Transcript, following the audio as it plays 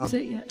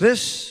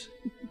This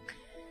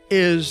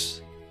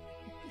is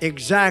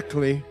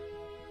exactly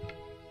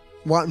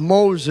what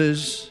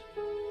Moses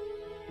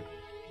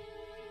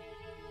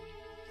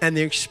and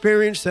the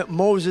experience that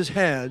Moses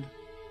had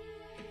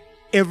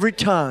every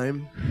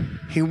time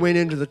he went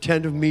into the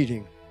tent of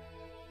meeting.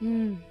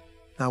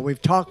 Now,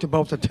 we've talked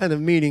about the tent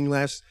of meeting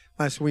last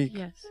week.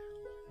 Yes.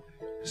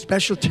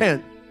 Special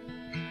tent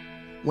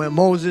where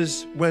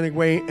Moses went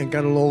away and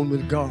got alone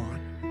with God.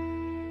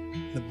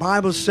 The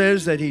Bible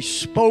says that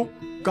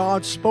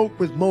God spoke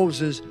with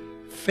Moses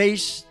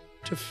face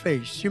to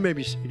face. You may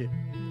be seated.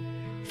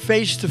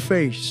 Face to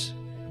face.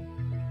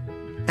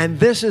 And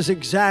this is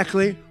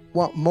exactly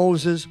what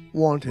Moses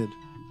wanted.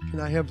 Can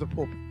I have the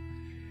pulpit?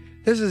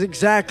 This is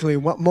exactly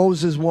what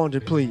Moses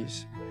wanted,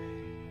 please.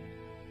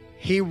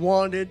 He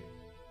wanted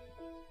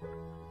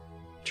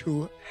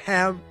to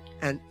have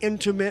an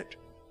intimate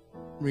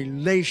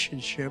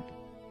relationship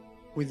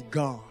with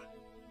God.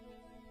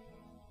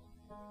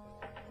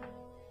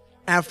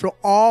 After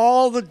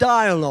all the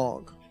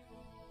dialogue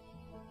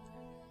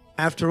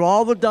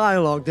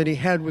that he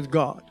had with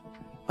God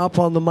up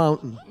on the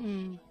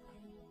mountain,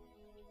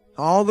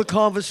 all the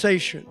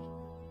conversation,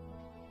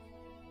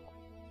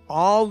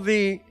 all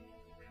the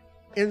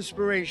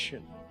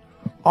inspiration,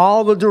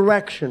 all the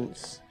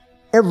directions,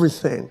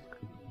 everything,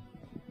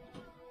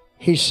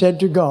 he said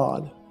to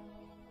God,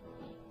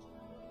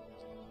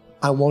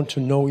 I want to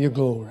know your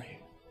glory.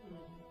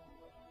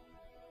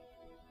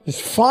 His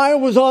fire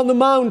was on the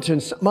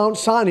mountains, Mount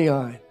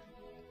Sinai.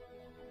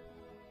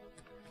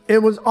 It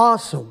was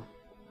awesome.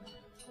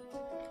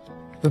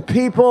 The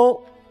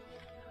people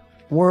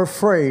were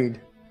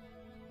afraid.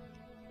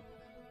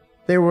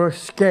 They were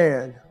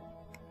scared.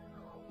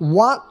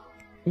 What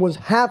was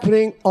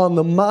happening on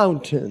the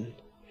mountain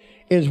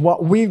is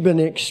what we've been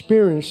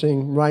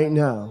experiencing right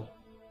now.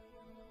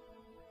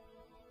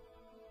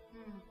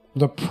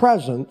 The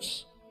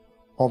presence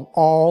of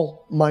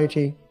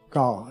Almighty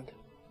God.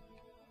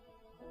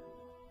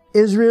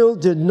 Israel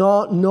did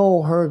not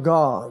know her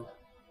God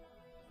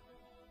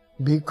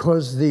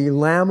because the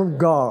Lamb of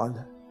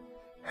God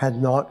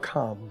had not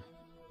come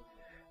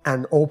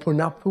and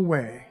opened up the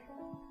way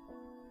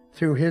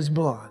through his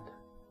blood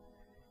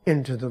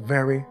into the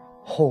very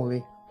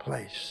holy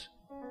place.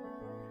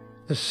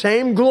 The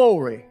same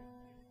glory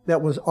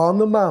that was on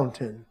the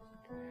mountain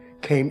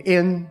came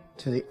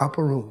into the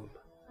upper room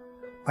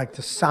like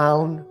the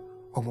sound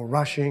of a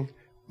rushing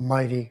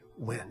mighty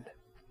wind.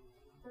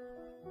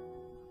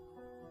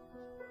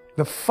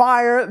 The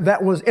fire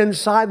that was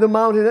inside the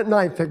mountain at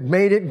night that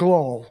made it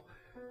glow,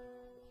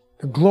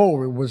 the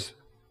glory was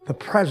the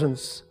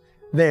presence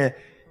there.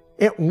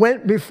 It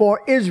went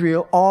before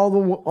Israel all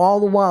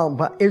the while,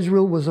 but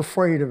Israel was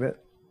afraid of it.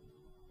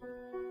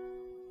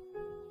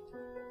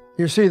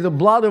 You see, the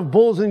blood of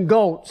bulls and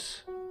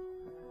goats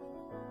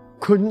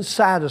couldn't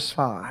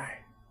satisfy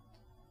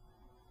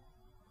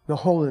the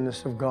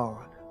holiness of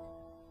God.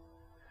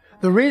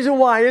 The reason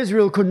why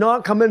Israel could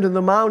not come into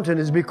the mountain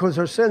is because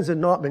her sins had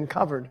not been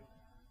covered.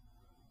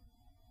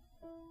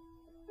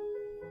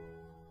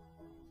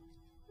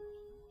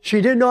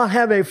 She did not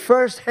have a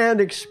first-hand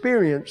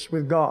experience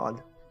with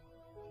God.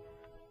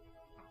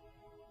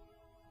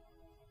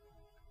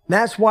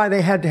 That's why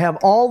they had to have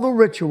all the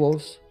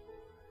rituals.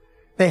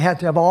 They had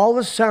to have all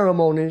the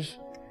ceremonies.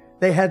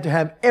 They had to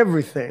have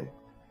everything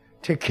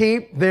to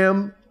keep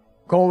them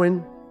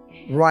going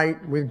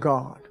right with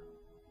God.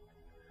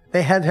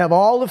 They had to have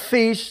all the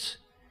feasts.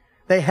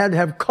 They had to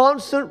have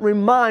constant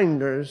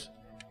reminders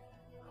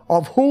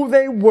of who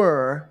they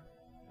were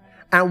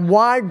and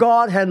why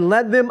God had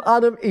led them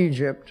out of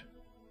Egypt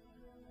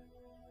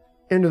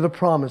into the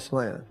promised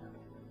land.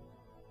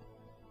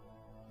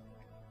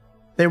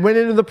 They went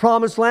into the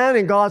promised land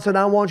and God said,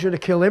 I want you to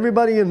kill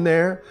everybody in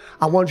there.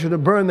 I want you to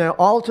burn their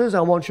altars.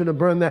 I want you to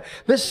burn their...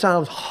 This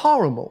sounds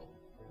horrible.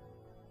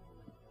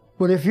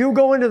 But if you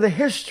go into the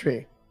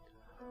history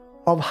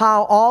of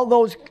how all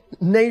those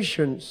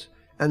nations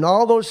and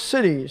all those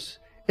cities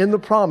in the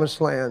promised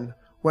land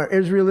where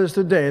Israel is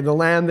today, the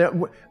land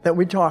that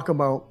we talk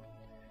about,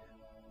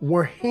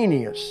 were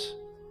heinous,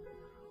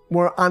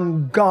 were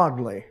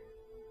ungodly.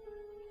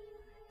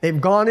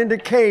 They've gone into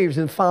caves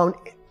and found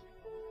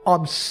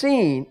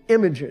obscene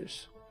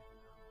images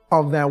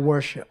of their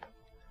worship.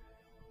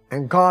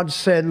 And God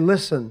said,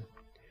 listen,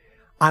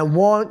 I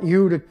want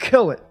you to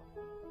kill it,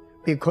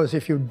 because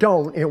if you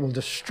don't, it will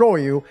destroy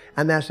you.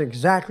 And that's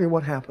exactly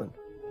what happened.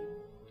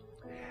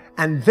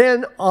 And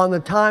then on the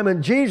time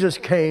when Jesus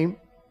came,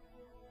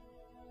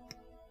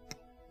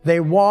 they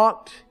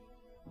walked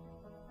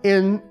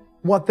in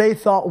what they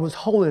thought was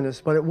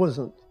holiness, but it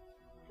wasn't.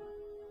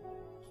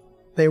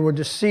 They were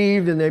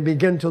deceived and they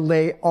began to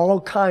lay all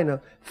kind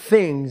of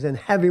things and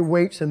heavy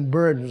weights and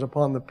burdens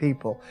upon the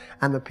people.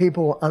 And the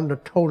people were under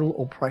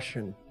total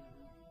oppression.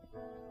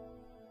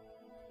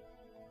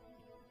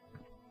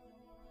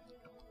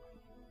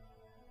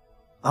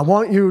 I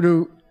want you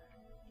to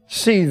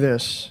see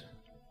this.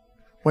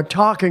 We're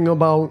talking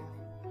about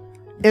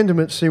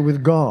intimacy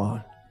with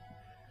God.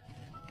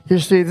 You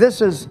see,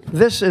 this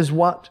is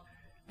what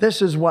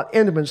This is what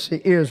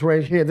intimacy is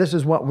right here. This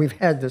is what we've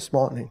had this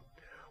morning.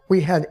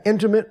 We had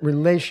intimate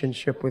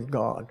relationship with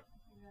God.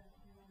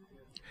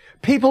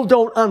 People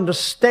don't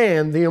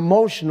understand the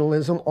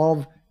emotionalism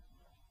of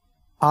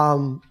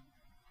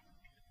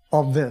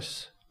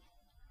this.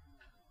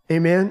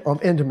 Amen?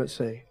 Of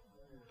intimacy.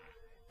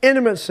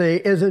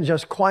 Intimacy isn't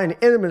just quiet.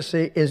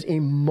 Intimacy is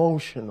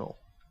emotional.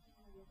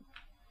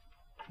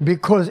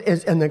 Because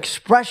it's an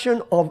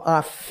expression of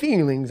our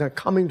feelings are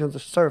coming to the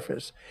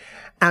surface.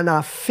 And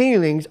our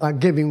feelings are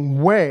giving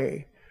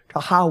way to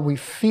how we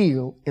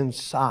feel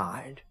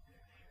inside.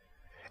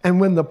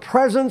 And when the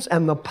presence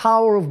and the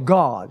power of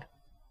God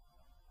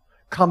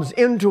comes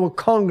into a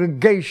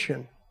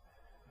congregation,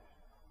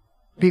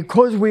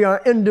 because we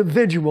are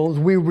individuals,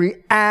 we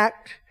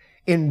react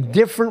in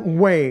different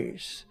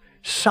ways.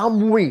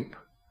 Some weep,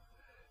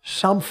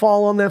 some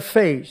fall on their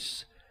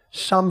face,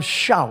 some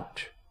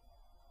shout,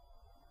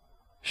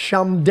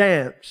 some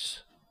dance,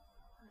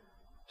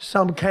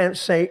 some can't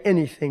say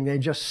anything. They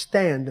just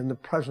stand in the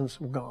presence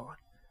of God.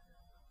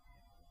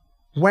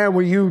 Where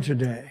were you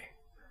today?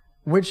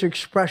 Which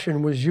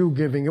expression was you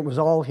giving? It was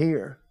all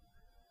here.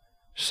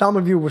 Some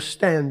of you were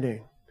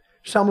standing.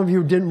 Some of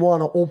you didn't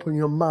want to open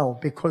your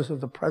mouth because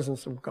of the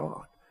presence of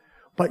God.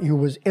 But you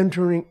was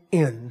entering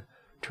in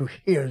to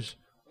His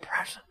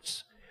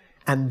presence.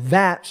 And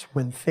that's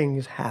when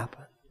things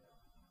happen.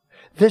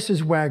 This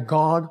is where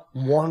God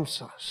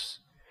wants us.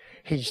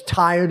 He's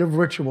tired of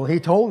ritual.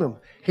 He told him,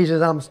 he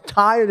says, I'm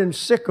tired and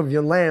sick of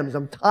your lambs.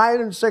 I'm tired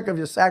and sick of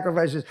your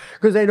sacrifices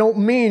because they don't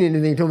mean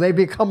anything till they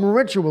become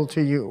ritual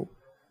to you.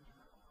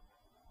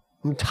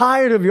 I'm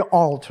tired of your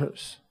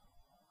altars.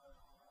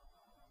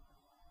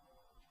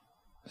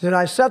 He said,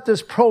 I set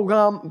this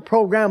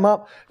program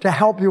up to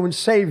help you and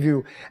save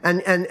you.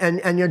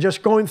 And you're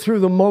just going through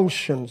the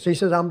motions. He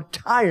says, I'm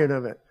tired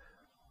of it.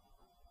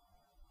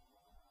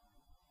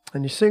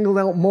 And he singled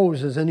out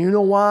Moses. And you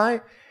know why?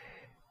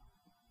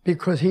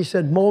 Because he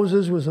said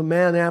Moses was a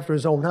man after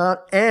his own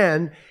heart.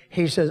 And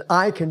he says,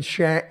 I can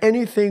share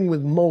anything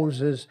with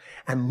Moses,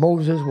 and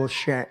Moses will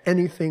share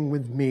anything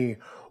with me.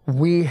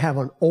 We have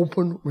an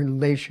open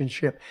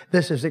relationship.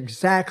 This is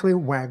exactly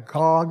where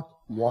God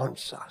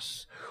wants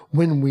us.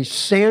 When we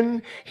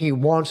sin, He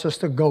wants us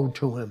to go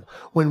to Him.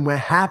 When we're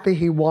happy,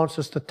 He wants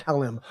us to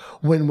tell Him.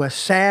 When we're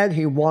sad,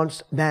 He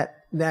wants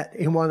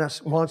He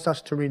wants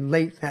us to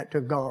relate that to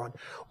God.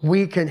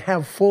 We can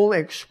have full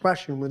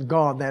expression with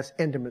God. That's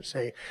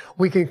intimacy.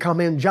 We can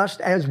come in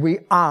just as we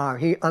are.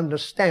 He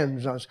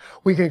understands us.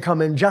 We can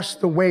come in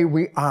just the way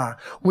we are.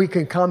 We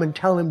can come and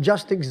tell Him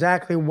just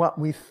exactly what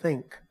we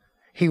think.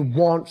 He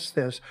wants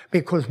this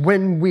because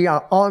when we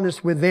are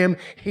honest with Him,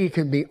 He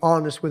can be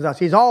honest with us.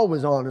 He's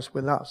always honest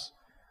with us,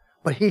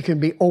 but He can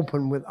be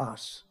open with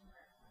us.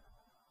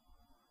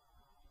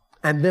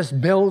 And this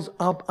builds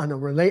up on a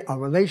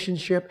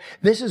relationship.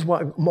 This is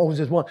what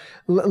Moses wants.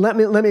 Let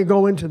me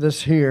go into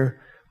this here,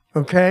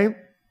 okay?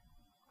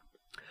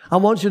 I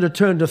want you to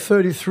turn to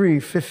Exodus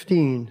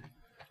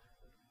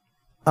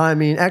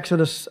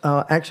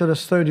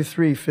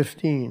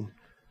 33:15.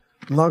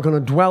 I'm not going to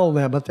dwell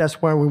there, but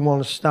that's where we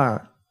want to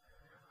start.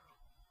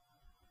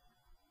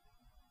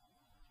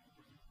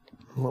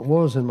 What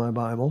was in my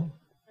Bible?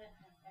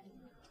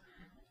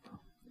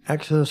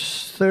 Exodus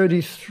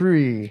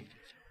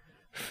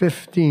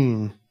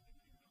 33:15.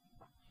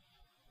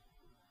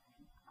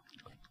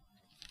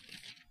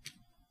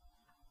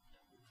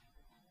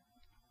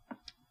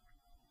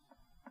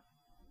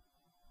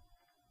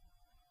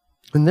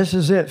 And this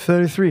is it,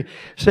 33. It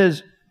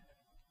says,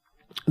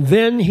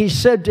 then he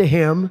said to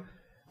him,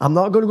 I'm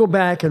not going to go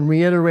back and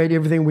reiterate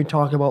everything we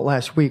talked about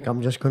last week.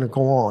 I'm just going to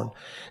go on.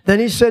 Then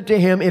he said to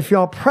him, if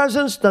your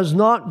presence does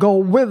not go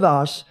with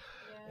us,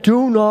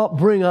 do not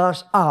bring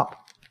us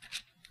up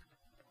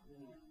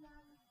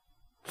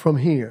from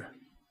here.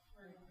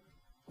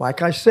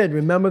 Like I said,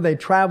 remember they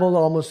traveled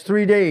almost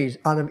 3 days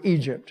out of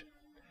Egypt.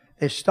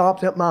 They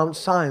stopped at Mount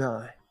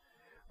Sinai.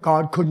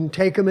 God couldn't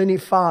take them any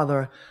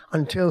farther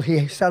until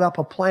He set up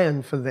a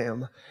plan for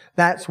them.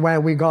 That's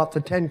where we got the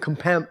 10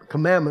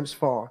 Commandments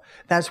for.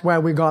 That's where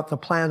we got the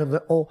plan of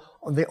the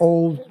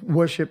old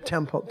worship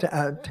temple,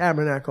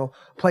 tabernacle,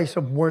 place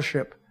of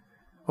worship.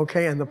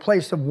 Okay, and the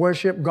place of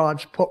worship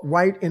God's put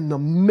right in the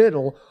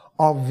middle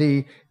of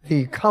the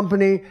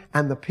company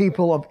and the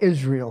people of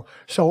Israel.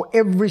 So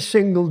every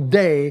single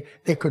day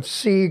they could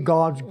see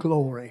God's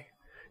glory.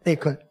 They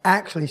could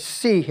actually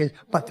see His,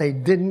 but they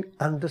didn't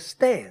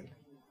understand.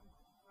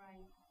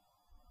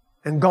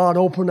 And God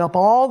opened up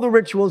all the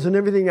rituals and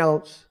everything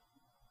else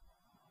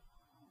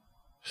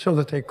so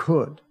that they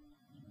could.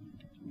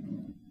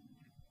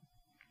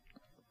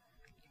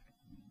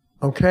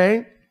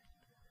 Okay?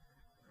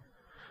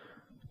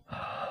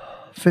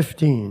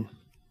 15.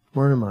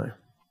 Where am I?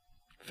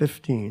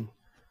 15.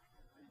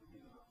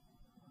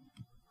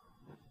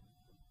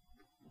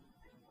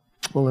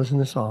 Well, isn't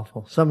this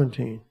awful?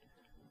 17.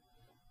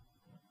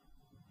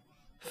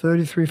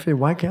 33.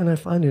 Why can't I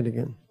find it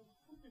again?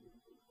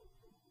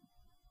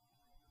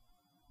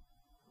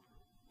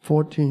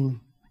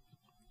 14.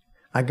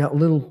 I got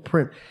little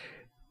print.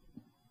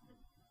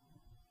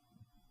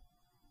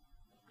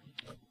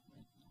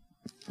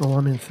 Oh,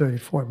 I'm in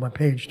 34. My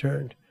page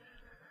turned.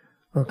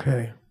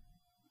 Okay.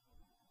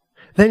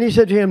 Then he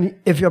said to him,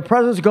 if your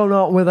presence go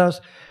not with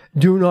us,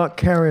 do not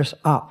carry us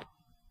up.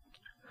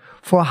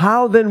 For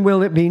how then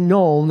will it be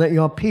known that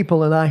your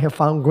people and I have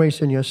found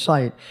grace in your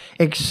sight,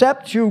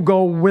 except you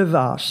go with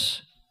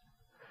us?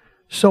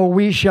 So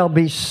we shall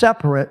be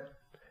separate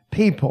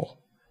people,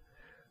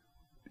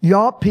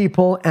 your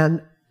people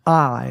and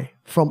I,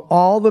 from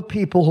all the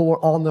people who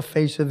are on the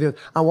face of the earth.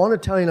 I want to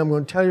tell you, and I'm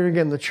going to tell you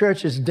again, the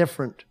church is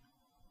different.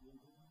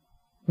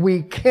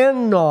 We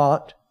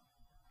cannot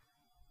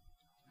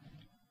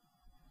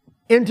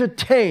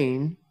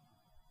entertain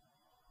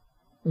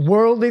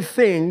worldly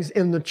things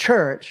in the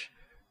church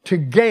to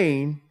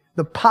gain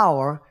the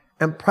power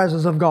and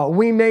presence of God.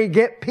 We may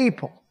get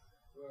people,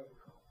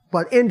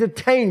 but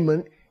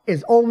entertainment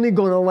is only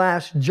going to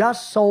last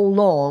just so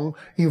long.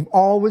 You've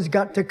always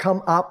got to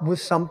come up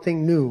with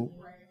something new.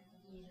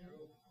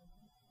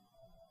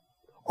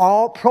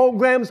 All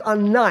programs are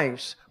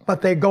nice,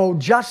 but they go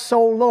just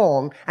so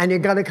long, and you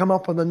got to come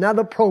up with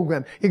another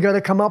program. You got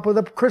to come up with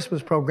a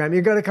Christmas program.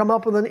 You got to come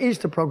up with an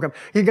Easter program.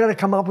 You got to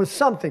come up with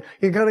something.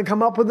 You got to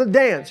come up with a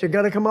dance. You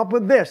got to come up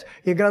with this.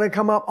 You got to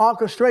come up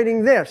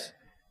orchestrating this.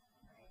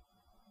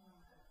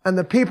 And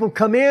the people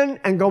come in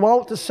and go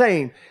out the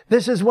same.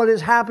 This is what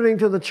is happening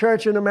to the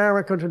church in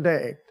America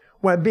today.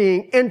 We're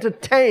being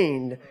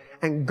entertained,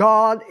 and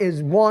God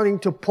is wanting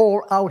to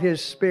pour out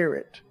His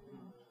Spirit.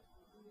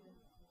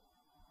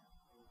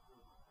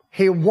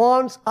 He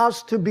wants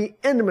us to be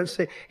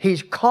intimate.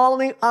 He's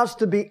calling us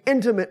to be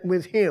intimate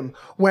with Him,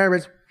 where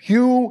it's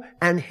you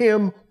and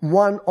Him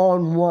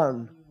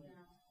one-on-one.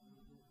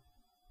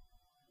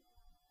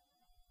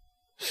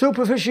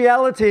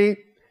 Superficiality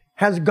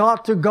has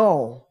got to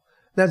go.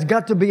 There's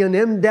got to be an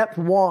in-depth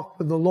walk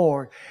with the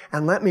Lord.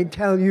 And let me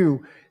tell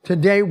you,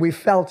 today we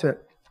felt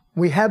it.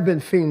 We have been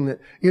feeling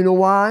it. You know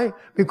why?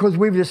 Because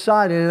we've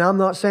decided, and I'm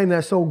not saying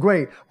that's so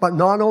great, but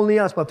not only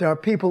us, but there are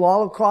people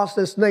all across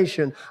this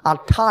nation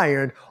are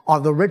tired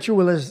of the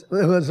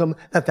ritualism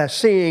that they're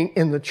seeing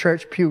in the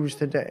church pews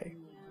today.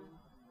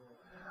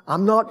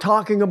 I'm not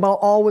talking about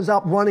always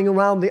up running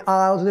around the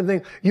aisles and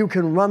everything. You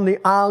can run the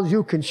aisles,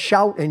 you can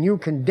shout, and you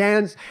can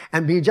dance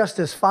and be just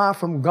as far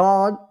from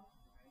God.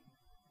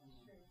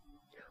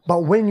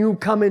 But when you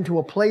come into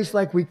a place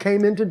like we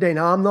came in today,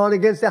 now I'm not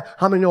against that.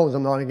 How many knows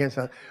I'm not against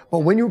that? But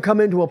when you come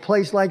into a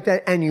place like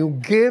that and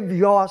you give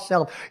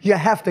yourself, you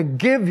have to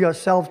give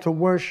yourself to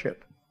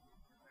worship.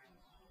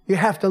 You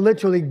have to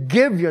literally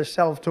give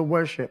yourself to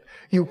worship.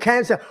 You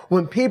can't say,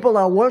 when people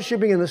are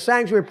worshiping in the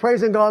sanctuary,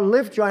 praising God,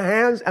 lift your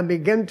hands and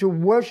begin to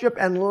worship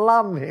and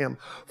love Him.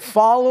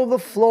 Follow the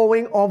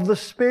flowing of the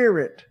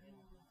Spirit.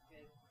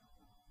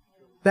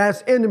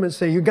 That's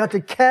intimacy. You got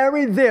to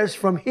carry this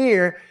from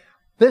here,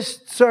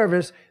 this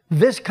service,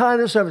 this kind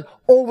of service,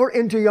 over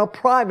into your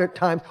private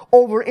time,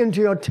 over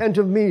into your tent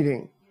of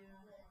meeting.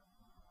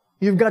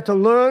 You've got to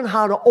learn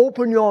how to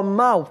open your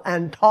mouth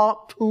and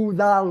talk to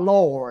the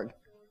Lord.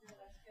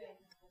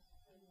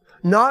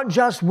 Not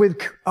just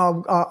with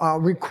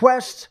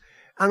requests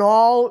and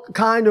all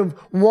kind of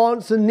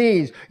wants and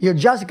needs. You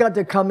just got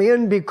to come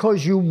in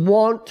because you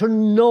want to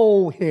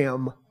know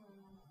Him.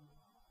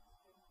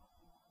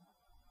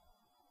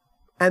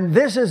 And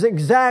this is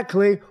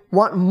exactly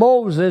what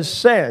Moses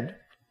said.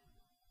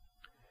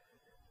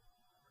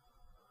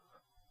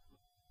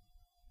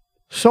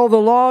 So the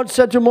Lord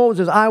said to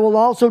Moses, I will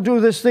also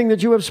do this thing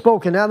that you have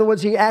spoken. In other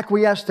words, He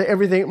acquiesced to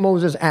everything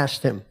Moses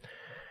asked Him.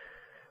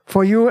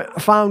 For you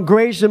found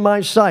grace in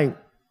my sight.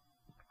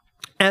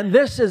 And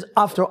this is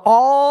after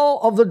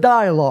all of the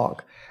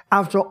dialogue,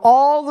 after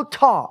all the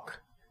talk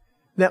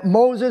that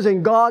Moses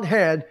and God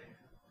had,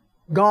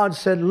 God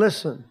said,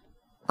 listen.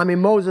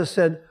 Moses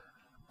said,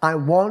 I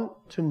want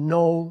to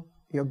know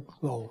your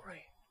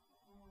glory.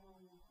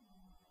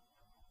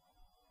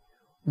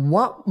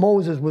 What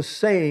Moses was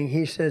saying,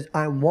 he says,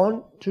 I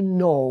want to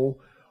know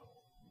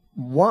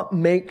what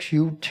makes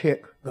you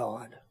tick,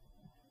 God.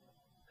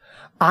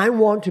 I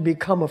want to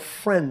become a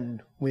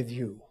friend with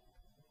you.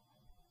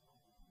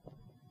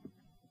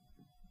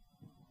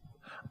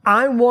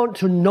 I want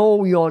to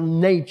know your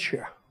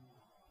nature.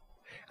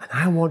 And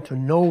I want to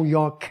know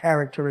your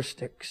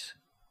characteristics.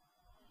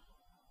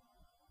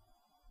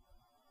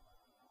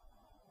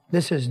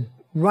 This is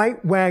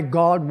right where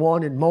God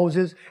wanted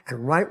Moses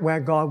and right where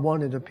God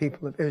wanted the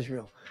people of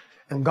Israel.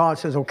 And God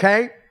says,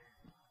 okay,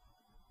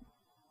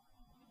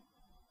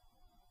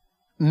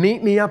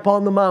 meet me up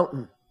on the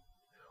mountain.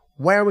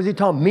 Where was He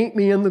talking? Meet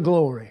me in the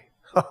glory.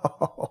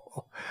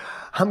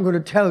 I'm going to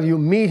tell you,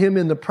 meet Him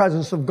in the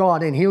presence of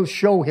God and He'll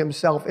show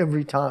Himself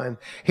every time.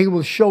 He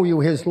will show you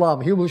His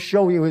love. He will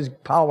show you His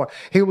power.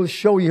 He will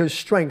show you His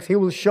strength. He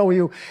will show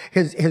you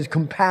His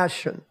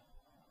compassion.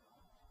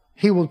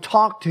 He will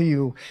talk to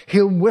you.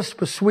 He'll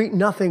whisper sweet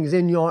nothings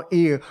in your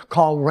ear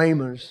called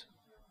rhemas.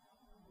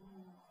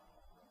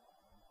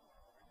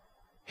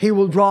 He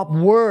will drop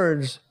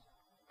words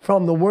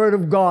from the Word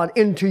of God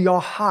into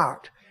your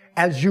heart.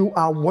 as you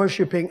are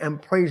worshiping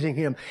and praising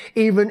Him,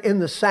 even in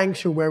the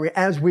sanctuary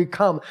as we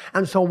come.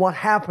 And so what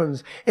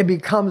happens, it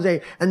becomes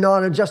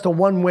not just a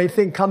one-way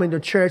thing, coming to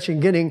church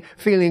and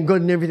feeling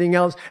good and everything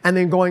else, and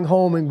then going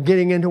home and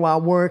getting into our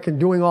work and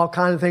doing all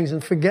kinds of things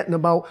and forgetting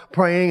about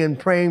praying and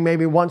praying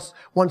maybe once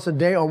a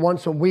day or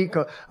once a week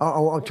or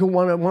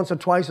once or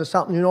twice or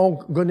something. You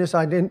know, goodness,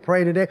 I didn't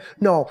pray today.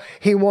 No,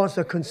 He wants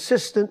a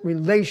consistent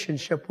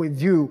relationship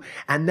with you.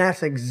 And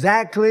that's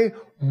exactly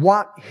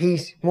what He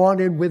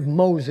wanted with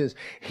Moses.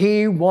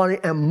 He wanted,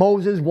 and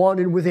Moses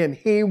wanted with Him.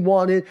 He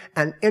wanted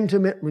an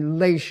intimate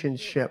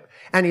relationship.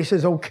 And He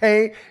says,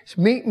 okay,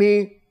 meet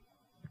me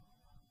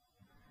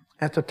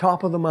at the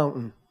top of the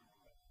mountain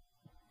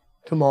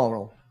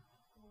tomorrow.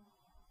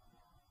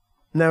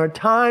 And there are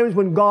times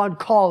when God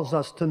calls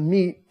us to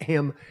meet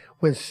Him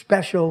with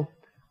special,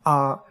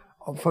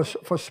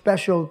 for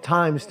special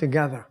times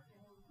together.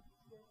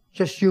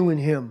 Just you and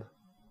Him.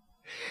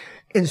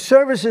 In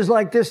services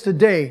like this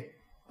today,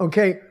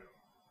 okay,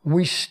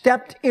 we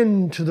stepped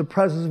into the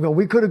presence of God.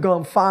 We could have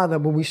gone farther,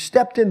 but we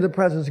stepped into the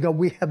presence of God.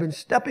 We have been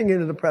stepping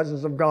into the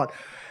presence of God.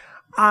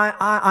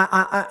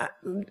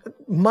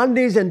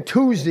 Mondays and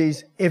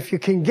Tuesdays, if you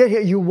can get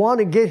here, you want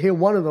to get here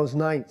one of those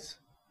nights.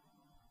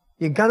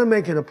 You got to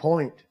make it a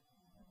point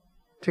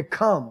to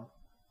come.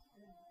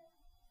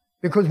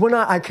 Because when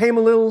I came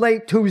a little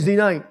late Tuesday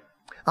night,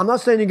 I'm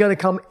not saying you're going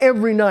to come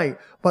every night,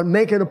 but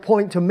make it a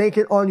point to make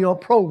it on your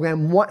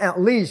program.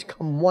 At least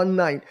come one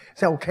night.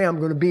 Say, okay, I'm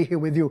going to be here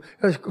with you.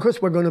 Of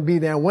course, we're going to be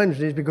there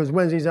Wednesdays because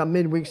Wednesdays are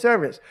midweek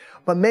service.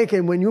 But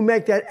when you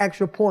make that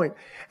extra point,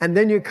 and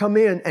then you come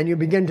in and you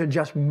begin to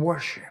just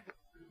worship.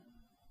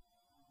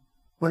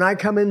 When I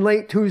come in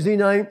late Tuesday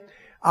night,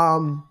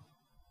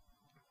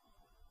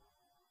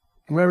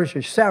 where is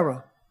she?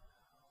 Sarah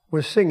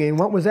was singing.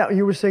 What was that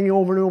you were singing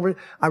over and over?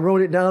 I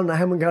wrote it down and I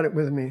haven't got it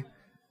with me.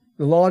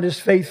 The Lord is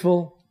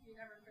faithful. He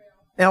never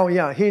fails. Oh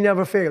yeah, He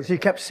never fails. He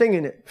kept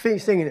singing it.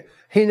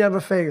 He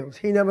never fails.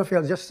 He never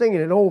fails. Just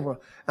singing it over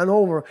and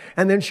over.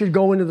 And then she'd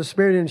go into the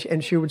Spirit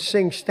and she would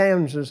sing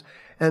stanzas.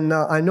 And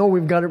I know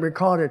we've got it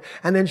recorded.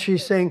 And then she'd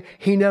sing,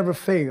 He never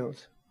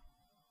fails.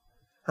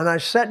 And I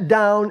sat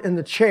down in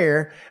the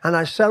chair and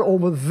I sat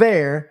over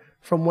there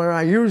from where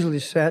I usually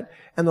sit.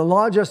 And the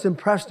Lord just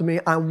impressed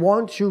me, I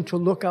want you to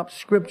look up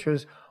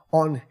scriptures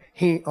on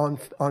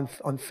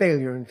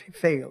failure and He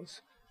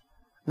fails.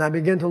 And I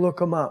began to look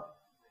them up.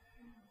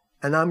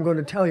 And I'm going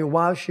to tell you,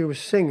 while she was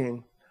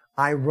singing,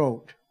 I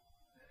wrote.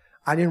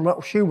 I didn't write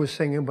what she was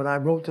singing, but I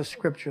wrote the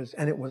scriptures,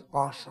 and it was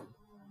awesome.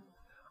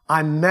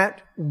 I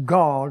met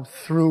God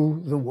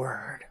through the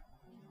Word.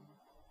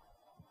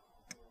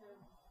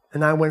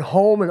 And I went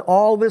home, and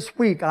all this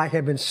week I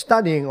had been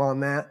studying on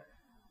that.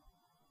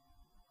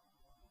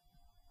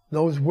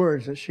 Those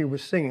words that she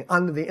was singing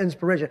under the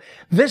inspiration.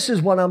 This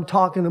is what I'm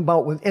talking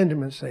about with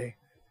intimacy.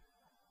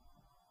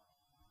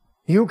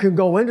 You can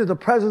go into the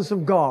presence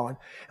of God,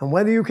 and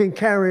whether you can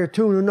carry a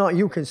tune or not,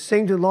 you can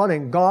sing to the Lord,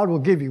 and God will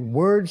give you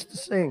words to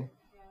sing.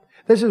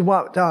 This is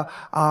what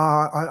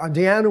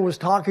Deanna was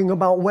talking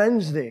about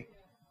Wednesday.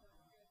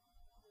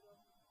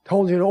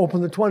 Told you to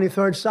open the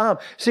 23rd Psalm.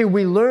 See,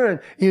 we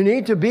learn you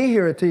need to be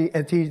here at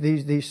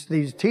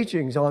these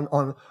teachings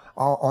on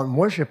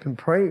worship and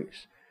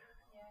praise.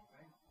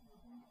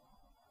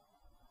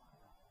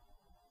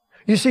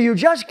 You see, you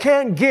just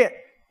can't get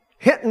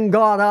hitting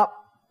God up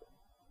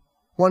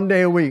one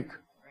day a week.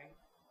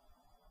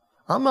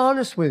 I'm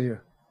honest with you.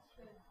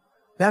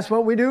 That's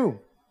what we do.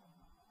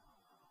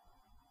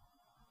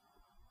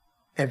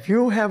 If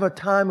you have a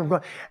time of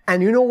God,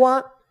 and you know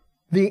what?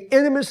 The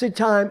intimacy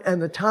time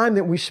and the time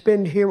that we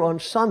spend here on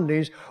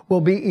Sundays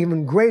will be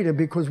even greater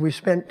because we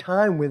spent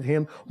time with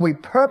Him. We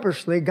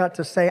purposely got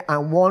to say, I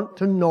want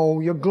to know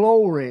your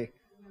glory.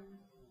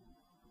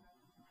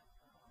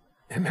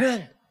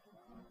 Amen.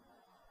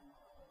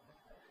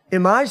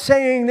 Am I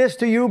saying this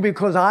to you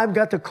because I've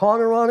got the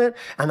corner on it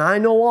and I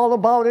know all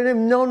about it?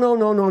 No, no,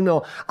 no, no,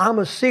 no. I'm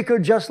a seeker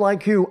just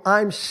like you.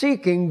 I'm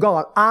seeking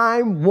God.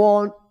 I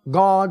want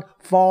God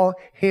for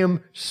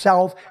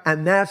Himself.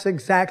 And that's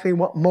exactly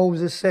what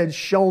Moses said.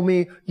 Show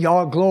me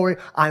your glory.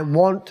 I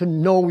want to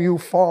know you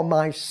for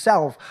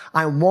myself.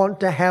 I want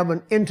to have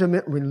an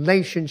intimate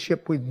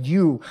relationship with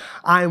you.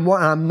 I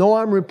know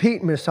I'm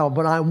repeating myself,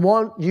 but I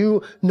want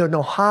you to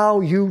know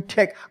how you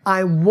tick.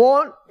 I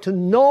want to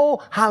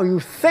know how you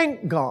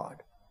think,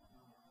 God.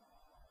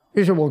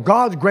 You say, well,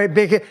 God's great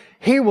big.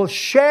 He will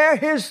share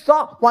His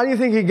thought. Why do you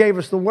think He gave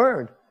us the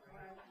Word?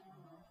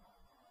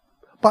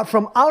 But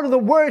from out of the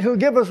Word, He'll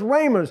give us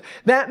rhemas.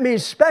 That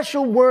means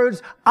special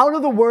words out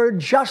of the Word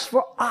just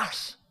for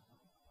us.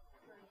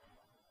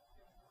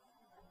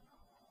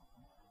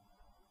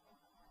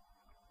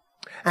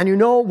 And you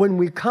know, when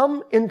we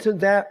come into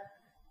that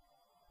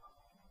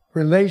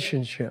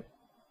relationship,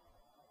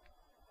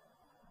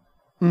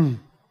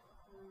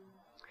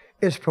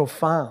 it's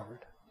profound.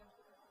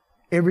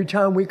 Every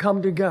time we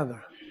come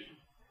together,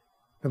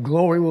 the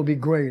glory will be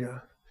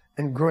greater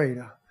and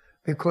greater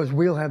because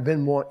we'll have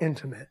been more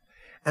intimate.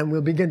 And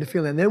we'll begin to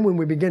feel it. And then when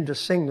we begin to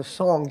sing the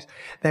songs,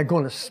 they're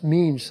going to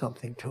mean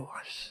something to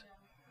us.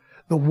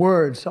 the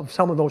words of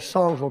some of those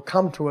songs will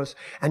come to us.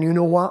 And you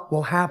know what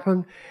will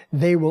happen?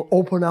 They will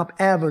open up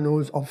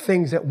avenues of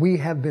things that we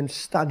have been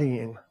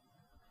studying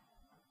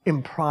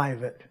in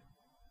private.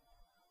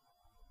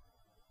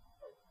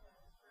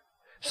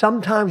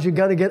 Sometimes you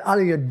got to get out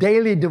of your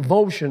daily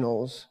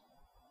devotionals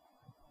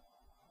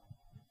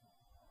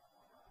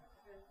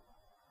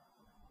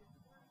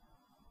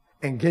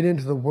and get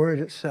into the Word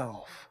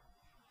itself.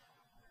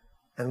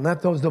 And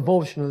let those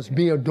devotionals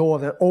be a door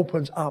that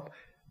opens up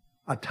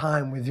a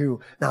time with you.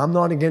 Now, I'm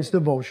not against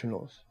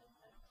devotionals.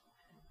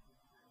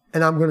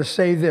 And I'm going to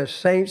say this,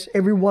 saints,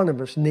 every one of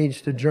us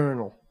needs to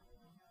journal.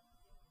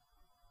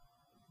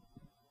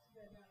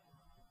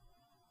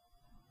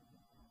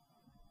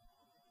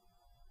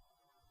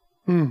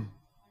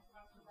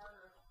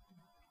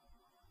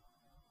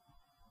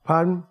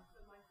 Pardon?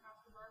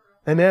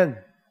 Amen.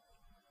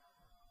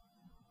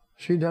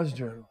 She does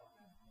journal.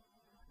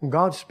 And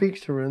God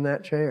speaks to her in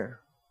that chair.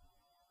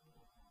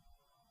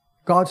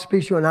 God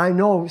speaks to you, and I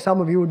know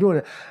some of you are doing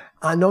it.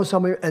 I know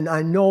some of you, and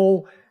I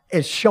know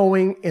it's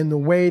showing in the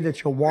way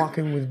that you're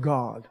walking with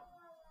God.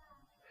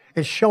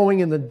 It's showing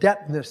in the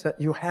depthness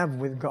that you have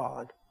with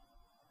God.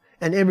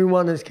 And every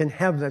one of us can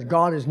have that.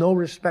 God is no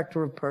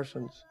respecter of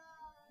persons.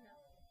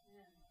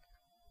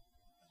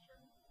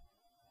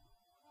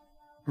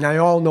 Now, you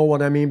all know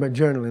what I mean by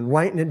journaling.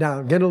 Writing it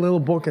down. Get a little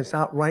book and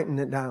start writing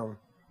it down.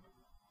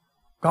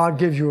 God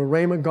gives you a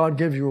rhema. God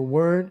gives you a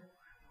word.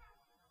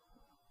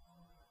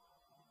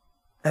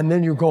 And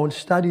then you go and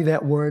study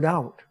that word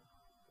out.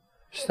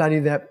 Study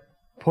that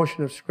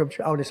portion of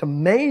Scripture out. It's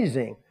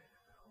amazing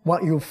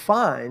what you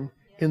find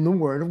in the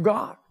Word of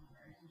God.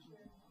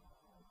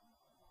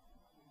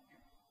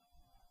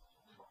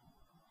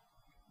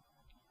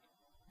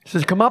 He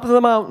says, come up to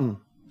the mountain.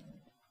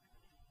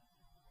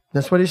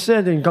 That's what he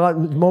said. And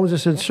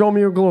Moses said, show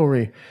me your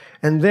glory.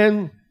 And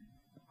then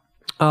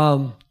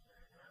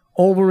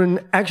over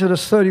in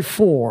Exodus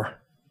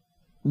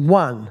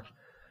 34:1.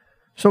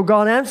 So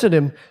God answered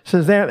him,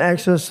 says there in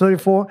Exodus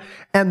 34,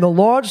 and the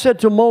Lord said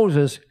to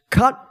Moses,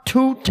 cut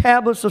 2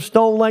 tablets of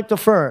stone like the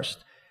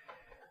first,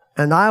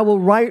 and I will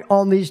write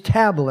on these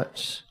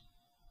tablets.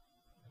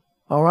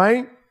 All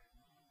right?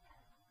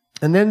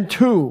 And then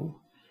 2.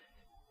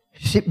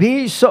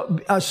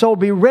 So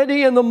be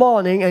ready in the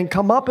morning and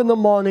come up in the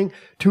morning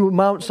to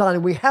Mount Sinai.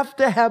 We have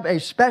to have a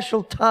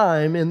special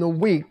time in the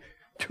week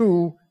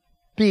to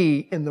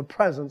be in the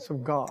presence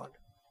of God.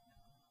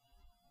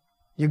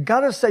 You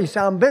got to say,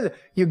 I'm busy.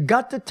 You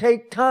got to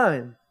take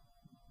time.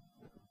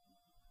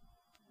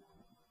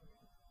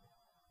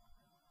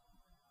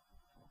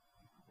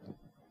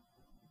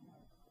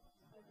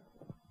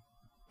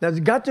 There's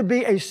got to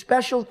be a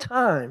special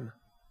time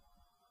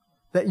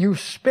that you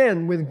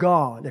spend with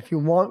God if you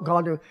want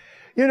God to,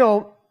 you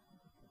know,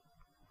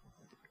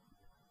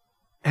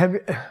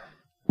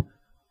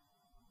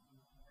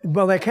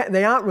 well,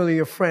 they aren't really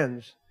your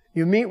friends.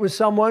 You meet with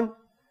someone,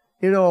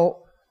 you know,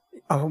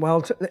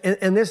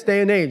 in this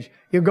day and age,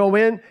 you go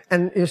in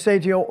and you say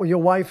to your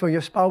wife or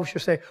your spouse, you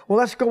say, well,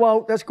 let's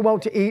go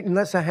out to eat and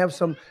let's have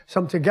some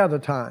together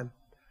time.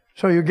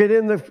 So you get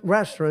in the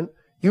restaurant,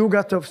 you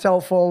got the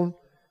cell phone,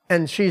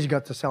 and she's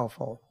got the cell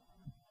phone.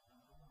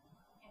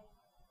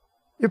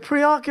 You're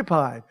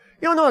preoccupied.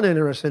 You're not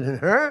interested in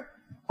her,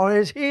 or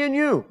is he in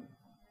you?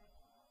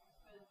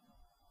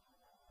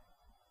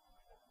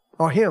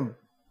 Or him,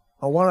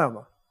 or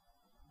whatever.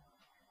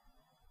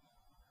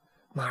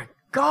 My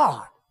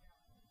God.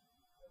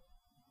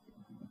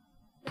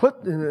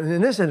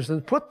 In this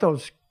instance, put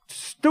those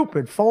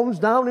stupid phones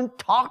down and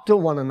talk to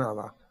one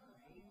another.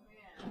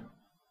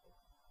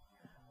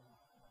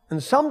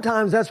 And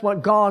sometimes that's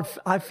what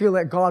I feel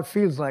that God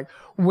feels like.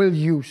 Will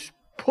you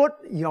put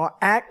your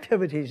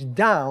activities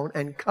down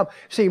and come?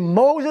 See,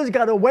 Moses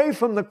got away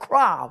from the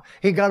crowd.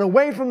 He got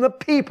away from the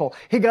people.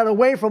 He got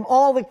away from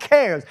all the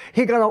cares.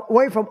 He got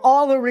away from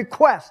all the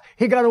requests.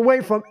 He got away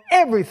from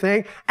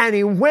everything. And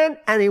he went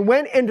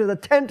into the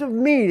tent of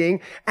meeting,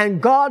 and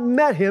God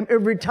met him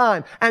every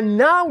time. And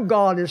now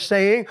God is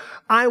saying,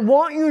 I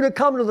want you to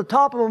come to the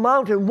top of a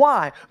mountain.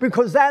 Why?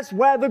 Because that's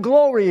where the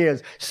glory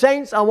is.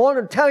 Saints, I want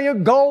to tell you,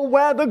 go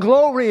where the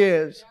glory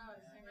is.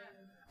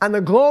 And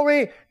the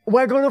glory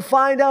we're going to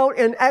find out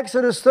in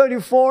Exodus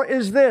 34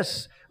 is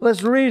this.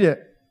 Let's read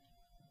it.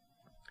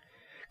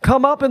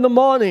 Come up in the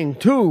morning,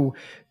 too,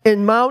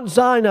 in Mount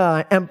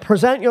Sinai, and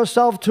present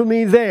yourself to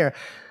me there.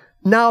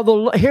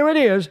 Now, here it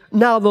is.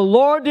 Now the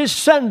Lord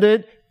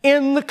descended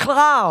in the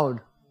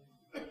cloud.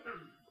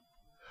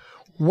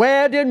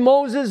 Where did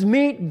Moses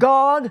meet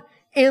God?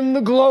 In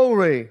the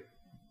glory.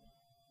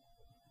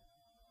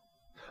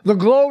 The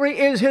glory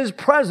is His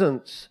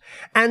presence.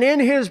 And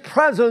in His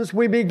presence,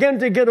 we begin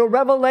to get a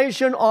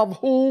revelation of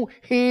who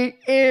He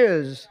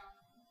is.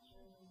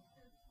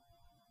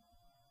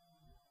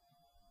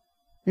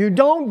 You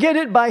don't get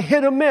it by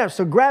hit or miss,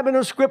 or grabbing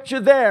a scripture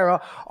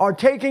there, or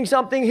taking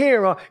something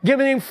here, or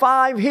giving Him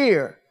 5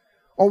 here.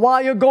 Or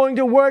while you're going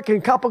to work and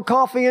a cup of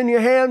coffee in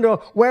your hand, or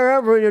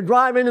wherever you're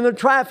driving in the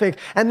traffic,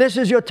 and this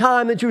is your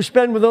time that you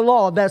spend with the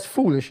Lord. That's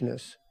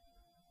foolishness.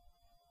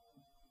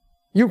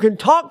 You can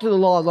talk to the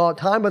Lord all the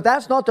time, but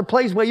that's not the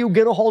place where you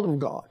get a hold of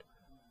God.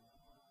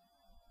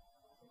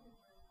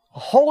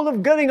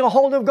 Getting a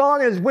hold of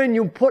God is when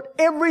you put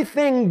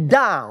everything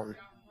down,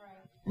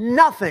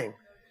 nothing,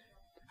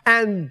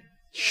 and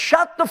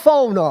shut the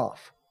phone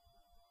off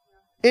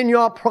in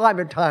your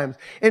private times.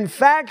 In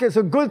fact, it's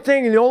a good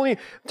thing, and the only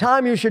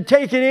time you should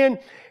take it in,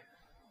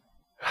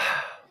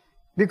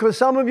 because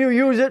some of you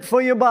use it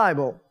for your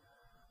Bible.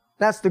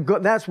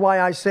 That's why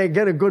I say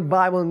get a good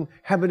Bible and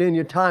have it in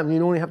your time. You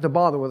don't even have to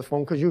bother with the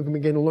phone because you can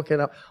begin to look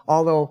it up.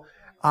 Although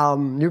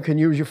you can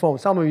use your phone.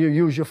 Some of you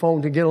use your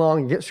phone to get along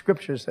and get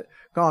scriptures that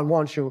God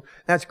wants you.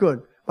 That's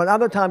good. But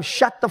other times,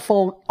 shut the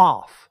phone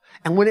off.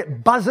 And when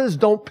it buzzes,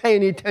 don't pay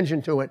any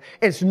attention to it.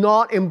 It's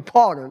not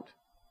important.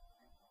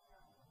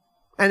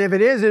 And if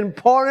it is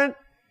important,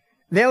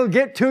 they'll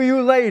get to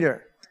you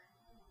later.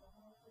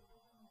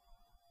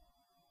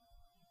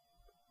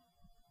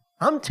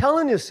 I'm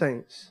telling you,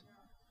 saints.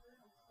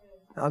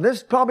 Now,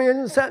 this probably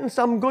isn't setting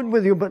something good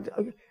with you, but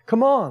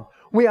come on.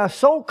 We are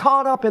so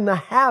caught up in the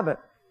habit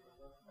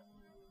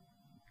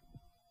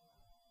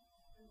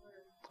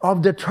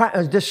of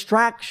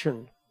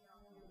distraction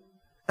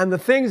and the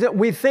things that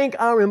we think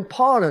are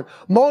important.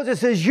 Moses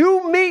says,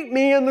 you meet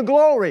me in the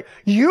glory.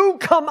 You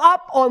come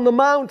up on the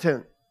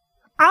mountain.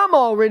 I'm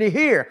already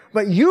here,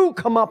 but you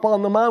come up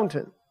on the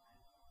mountain.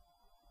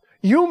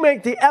 You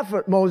make the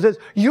effort, Moses.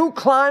 You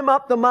climb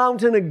up the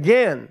mountain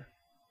again.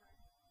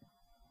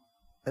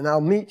 And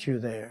I'll meet you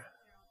there.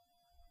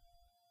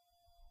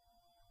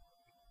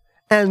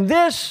 And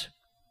this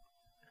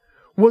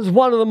was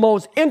one of the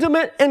most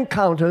intimate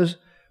encounters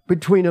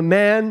between a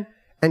man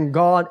and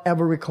God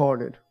ever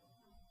recorded.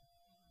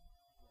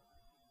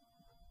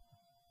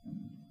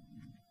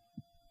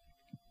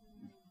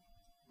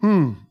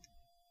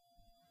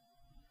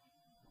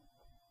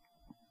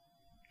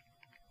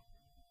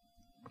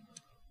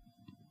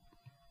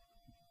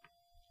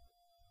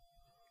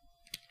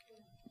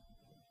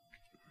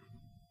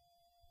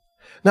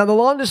 Now the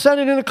Lord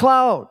descended in a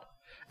cloud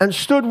and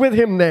stood with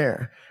him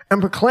there and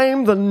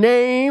proclaimed the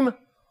name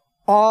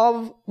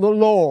of the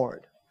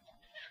Lord.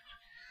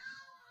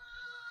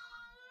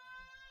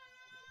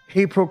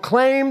 He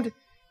proclaimed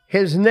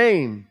his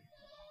name.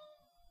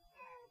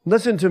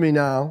 Listen to me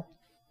now.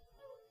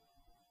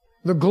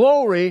 The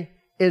glory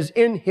is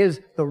in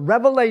the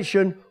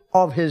revelation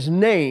of his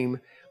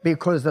name,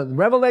 because the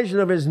revelation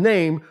of his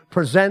name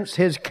presents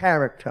his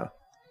character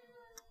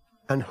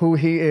and who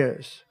he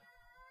is.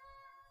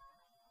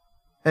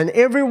 And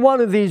every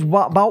one of these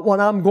about what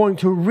I'm going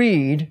to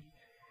read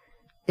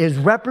is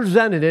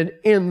represented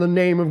in the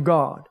name of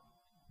God.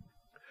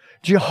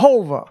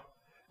 Jehovah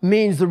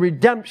means the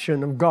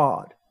redemption of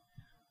God.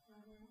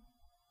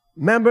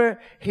 Remember,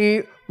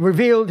 he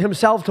revealed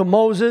himself to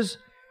Moses,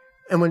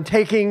 and when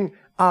taking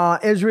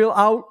Israel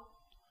out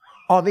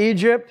of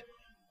Egypt,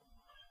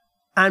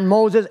 and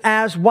Moses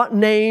asked, what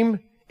name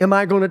am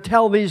I going to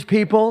tell these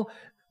people?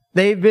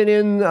 They've been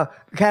in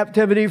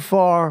captivity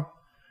for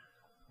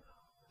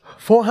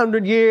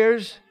 400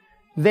 years.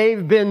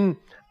 They've been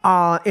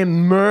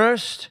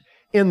immersed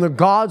in the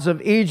gods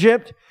of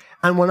Egypt.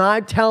 And when I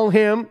tell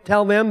them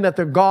that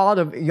the God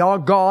of your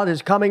God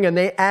is coming, and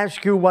they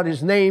ask you what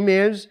his name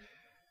is,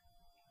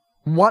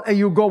 what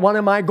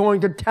am I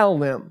going to tell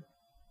them?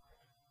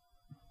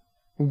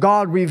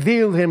 God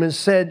revealed him and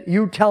said,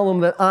 you tell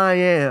them that I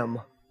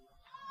am.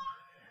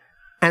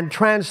 And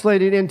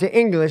translated into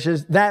English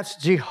is, that's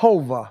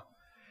Jehovah.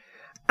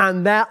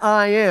 And that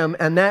I am,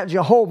 and that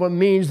Jehovah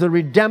means the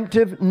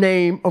redemptive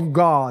name of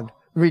God.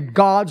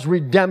 God's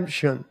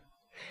redemption.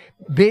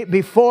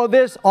 Before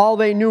this, all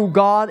they knew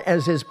God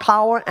as his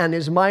power and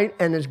his might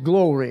and his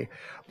glory.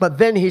 But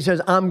then he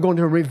says, I'm going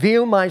to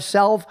reveal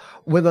myself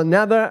with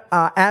another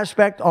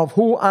aspect of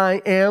who I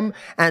am.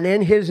 And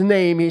in his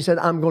name, he said,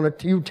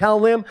 you tell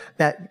them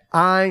that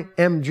I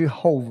am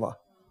Jehovah.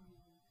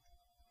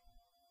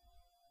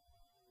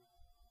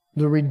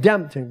 The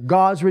redemption,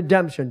 God's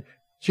redemption.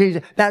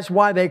 Jesus. That's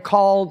why they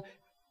called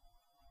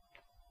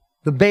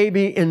the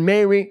baby in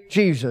Mary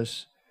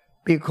Jesus,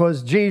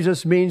 because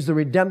Jesus means the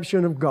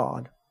redemption of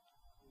God.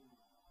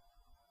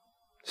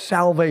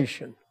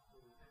 Salvation.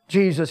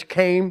 Jesus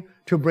came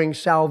to bring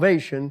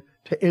salvation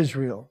to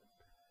Israel.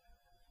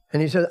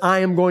 And he said, I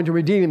am going to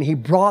redeem them. He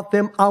brought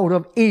them out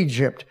of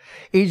Egypt.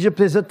 Egypt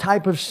is a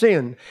type of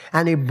sin.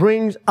 And he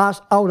brings us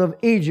out of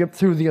Egypt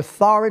through the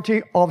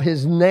authority of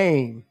his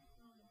name.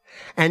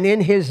 And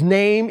in his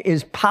name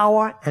is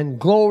power and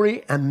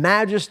glory and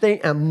majesty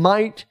and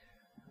might.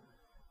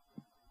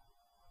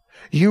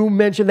 You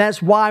mentioned,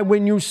 that's why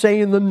when you say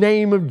in the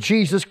name of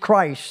Jesus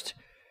Christ,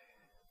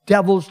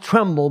 Devils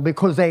tremble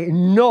because they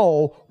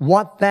know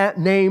what that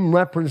name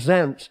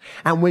represents.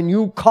 And when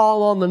you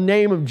call on the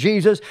name of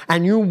Jesus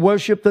and you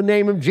worship the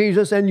name of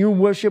Jesus and you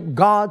worship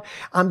God,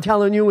 I'm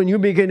telling you, when you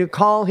begin to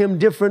call him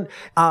different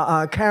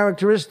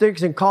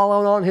characteristics and call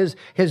out on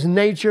his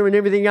nature and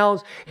everything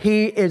else,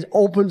 he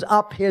opens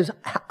up his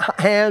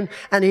hand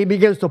and he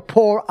begins to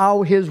pour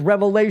out his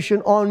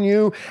revelation on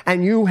you,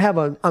 and you have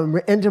an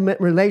intimate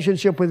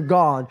relationship with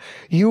God.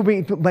 You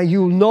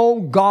know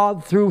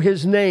God through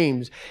his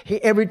names.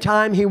 Every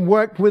time he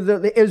worked with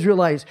the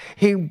Israelites,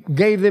 he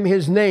gave them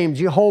his name: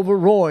 Jehovah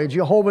Roy,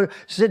 Jehovah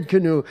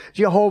Sidkenu,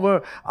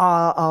 Jehovah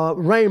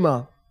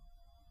Ramah.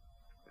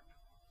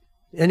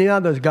 Any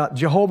others got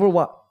Jehovah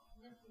what?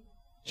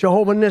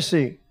 Jehovah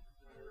Nissi,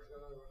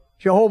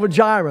 Jehovah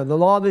Jireh, the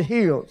Lord that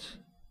heals.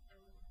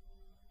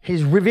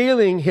 He's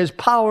revealing his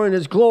power and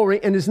his glory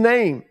in his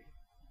name.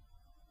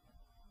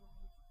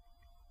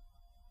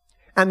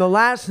 And the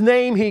last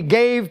name he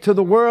gave to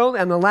the world,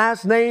 and the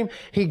last name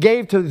he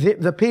gave to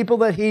the people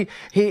that he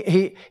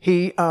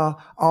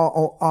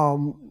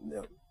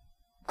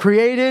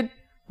created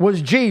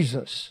was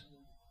Jesus,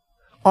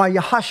 or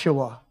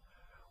Yahshua,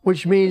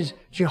 which means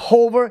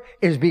Jehovah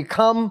is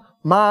become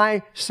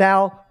my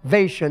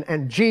salvation.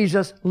 And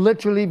Jesus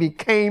literally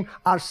became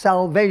our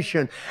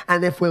salvation.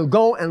 And if we'll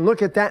go and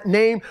look at that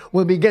name,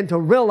 we'll begin to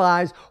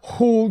realize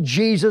who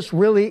Jesus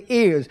really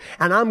is.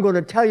 And I'm going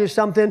to tell you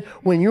something.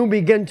 When you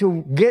begin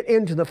to get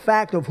into the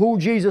fact of who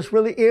Jesus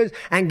really is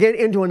and get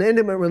into an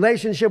intimate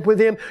relationship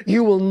with him,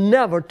 you will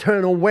never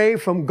turn away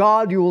from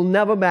God. You will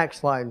never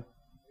backslide.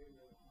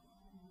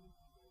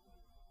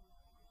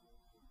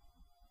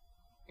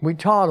 We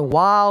taught a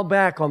while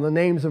back on the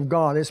names of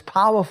God. It's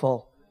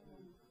powerful.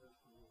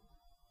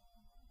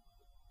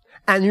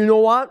 And you know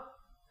what?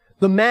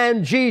 The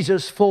man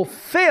Jesus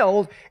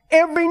fulfilled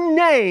every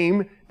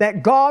name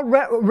that God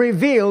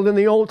revealed in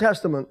the Old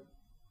Testament.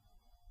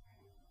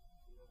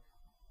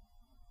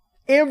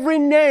 Every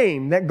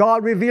name that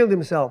God revealed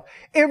himself.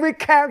 Every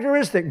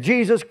characteristic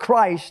Jesus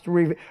Christ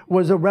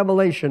was a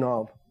revelation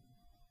of.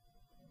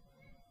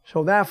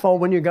 So therefore,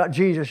 when you got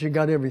Jesus, you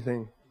got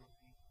everything.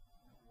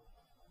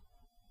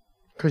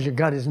 Because you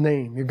got his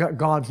name. You got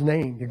God's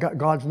name. You got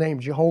God's name.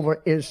 Jehovah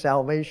is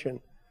salvation.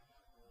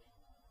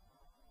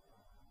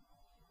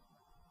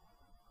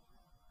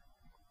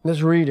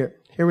 Let's read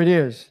it. Here it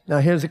is. Now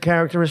here's the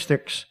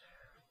characteristics.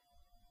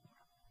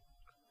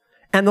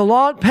 And the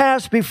Lord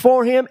passed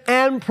before him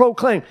and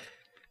proclaimed.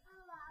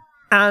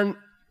 And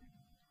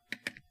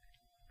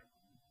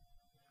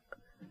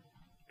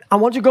I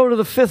want you to go to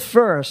the 5th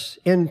verse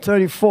in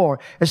 34.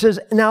 It says,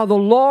 now the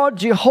Lord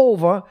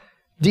Jehovah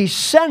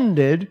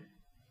descended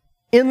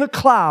in the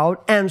cloud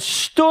and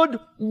stood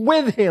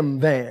with him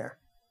there.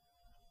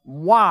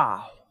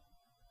 Wow.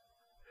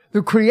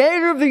 The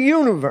creator of the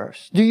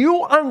universe. Do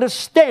you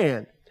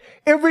understand?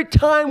 Every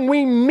time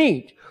we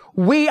meet,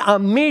 we are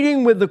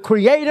meeting with the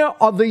creator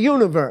of the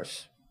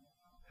universe.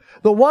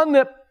 The one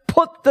that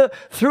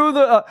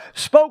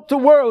spoke to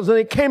worlds and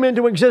they came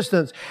into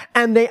existence.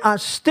 And they are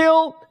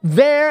still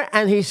there,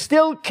 and he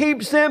still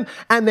keeps them,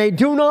 and they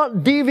do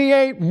not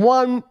deviate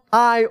one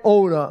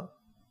iota.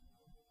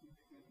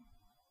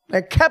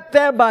 They're kept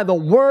there by the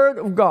word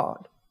of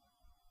God.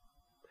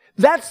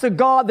 That's the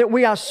God that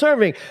we are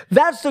serving.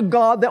 That's the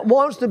God that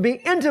wants to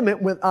be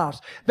intimate with us.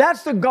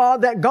 That's the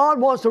God that God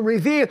wants to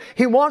reveal.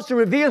 He wants to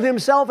reveal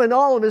himself in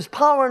all of his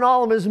power and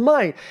all of his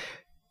might.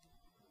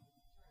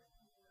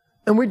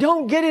 And we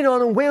don't get it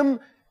on a whim.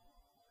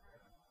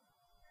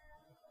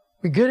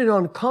 We get it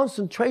on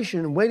concentration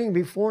and waiting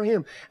before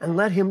him and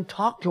let him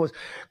talk to us.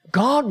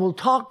 God will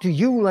talk to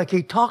you like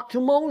he talked to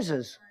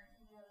Moses.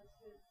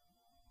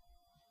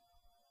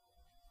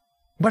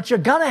 But you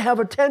got to have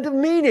a attentive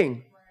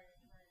meeting.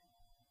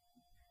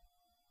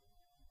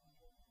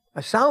 I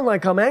sound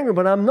like I'm angry,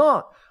 but I'm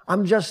not.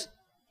 I'm just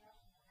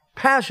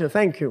passionate.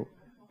 Thank you.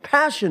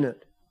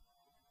 Passionate.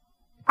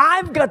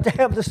 I've got to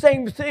have the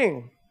same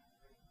thing.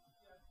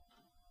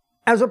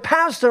 As a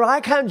pastor, I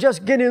can't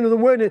just get into the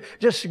Word and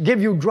just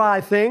give you dry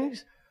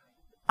things.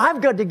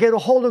 I've got to get a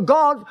hold of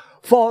God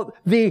for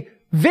the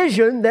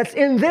vision that's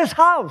in this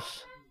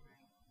house.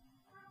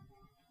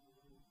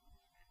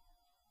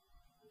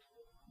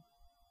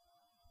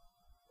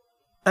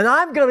 And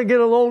I've got to get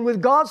alone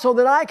with God so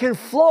that I can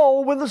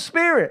flow with the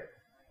Spirit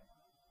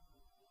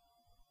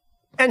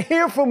and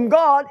hear from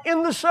God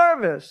in the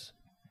service.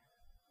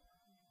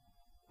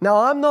 Now,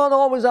 I'm not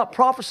always up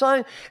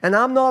prophesying, and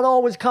I'm not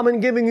always coming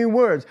giving you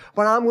words,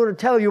 but I'm going to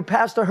tell you,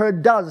 Pastor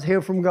Hurd does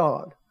hear from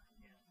God.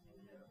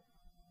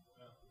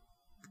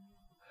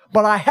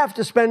 But I have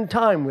to spend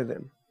time with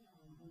him.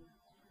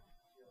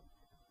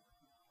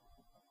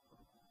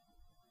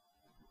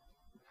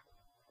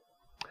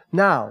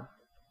 Now,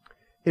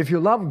 if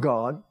you love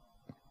God,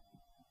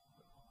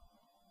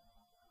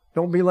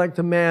 don't be like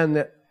the man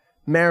that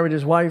married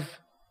his wife,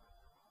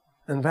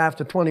 and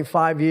after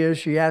 25 years,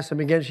 she asked him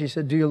again, she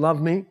said, do you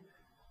love me?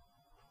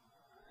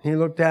 He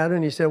looked at her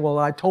and he said, well,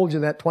 I told you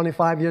that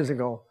 25 years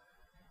ago.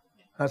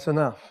 That's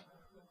enough.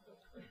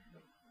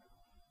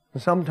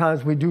 And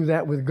sometimes we do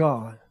that with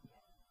God.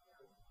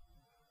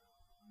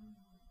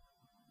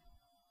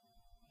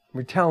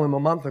 We tell him a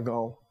month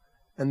ago,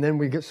 and then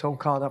we get so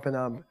caught up in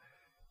our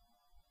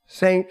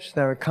saints.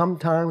 There come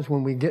times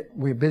when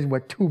we're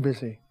too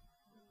busy.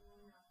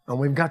 And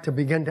we've got to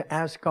begin to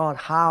ask God,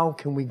 how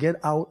can we get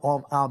out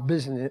of our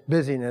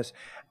busyness?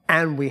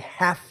 And we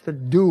have to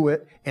do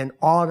it in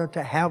order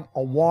to have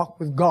a walk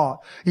with God.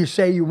 You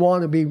say you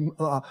want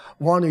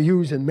to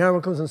use in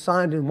miracles and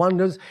signs and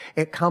wonders.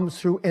 It comes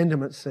through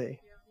intimacy.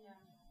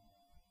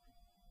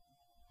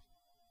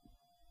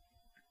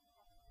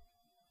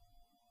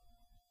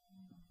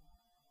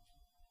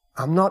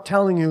 I'm not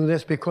telling you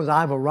this because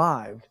I've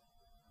arrived,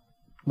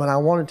 but I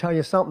want to tell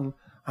you something.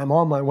 I'm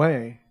on my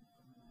way.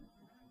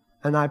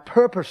 And I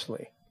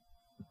purposely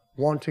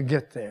want to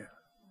get there.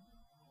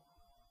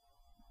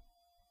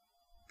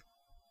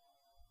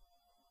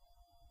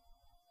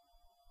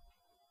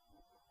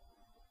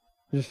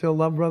 You still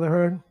love Brother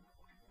Hurd?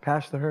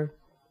 Pastor Hurd?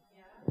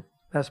 Yeah.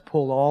 That's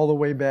pulled all the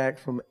way back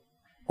from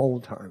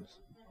old times.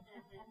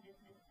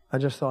 I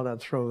just thought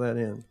I'd throw that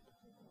in.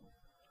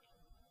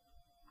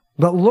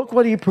 But look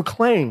what he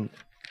proclaimed.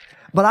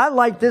 But I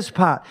like this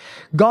part.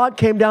 God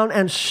came down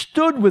and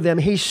stood with them.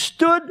 He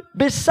stood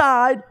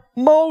beside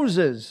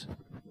Moses.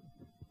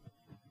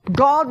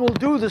 God will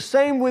do the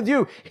same with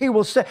you. He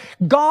will say,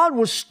 God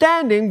was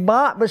standing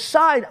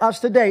beside us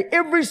today.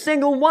 Every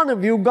single one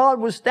of you, God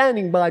was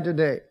standing by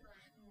today.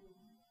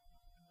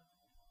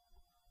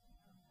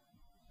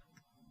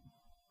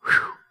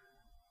 Whew.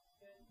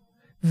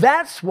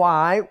 That's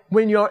why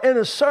when you're in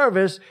a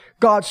service,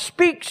 God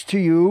speaks to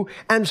you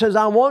and says,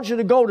 I want you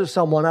to go to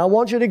someone. I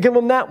want you to give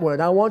them that word.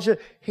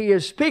 He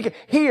is speaking.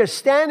 He is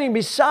standing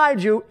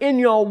beside you in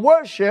your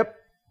worship.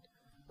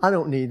 I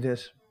don't need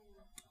this.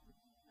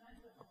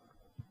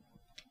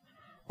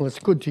 Well, it's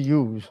good to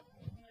use.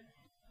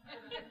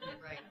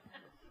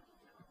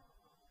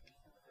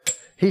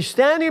 He's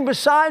standing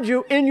beside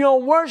you in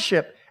your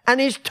worship, and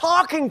He's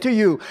talking to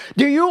you.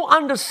 Do you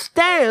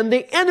understand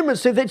the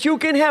intimacy that you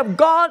can have?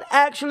 God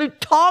actually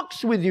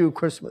talks with you,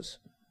 Christmas.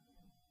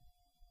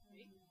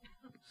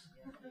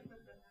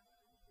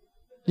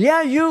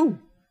 Yeah, you.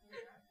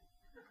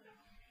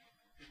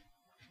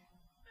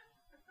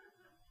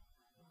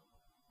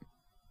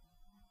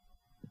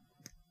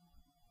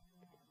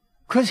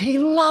 Because He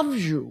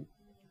loves you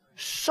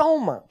so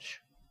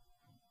much.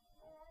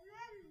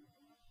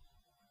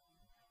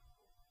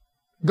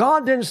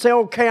 God didn't say,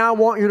 okay, I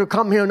want you to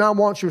come here and I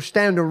want you to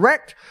stand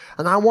erect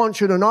and I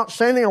want you to not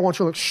say anything. I want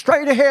you to look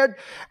straight ahead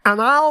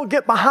and I'll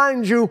get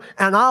behind you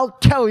and I'll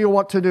tell you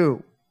what to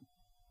do.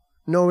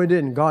 No, He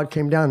didn't. God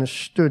came down and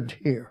stood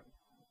here.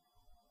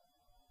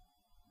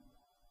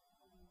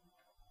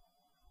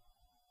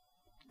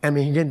 And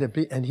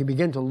He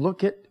began to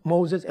look at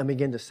Moses and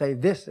begin to say,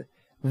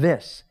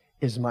 this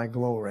is my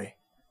glory.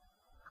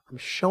 I'm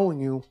showing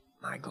you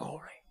my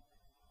glory.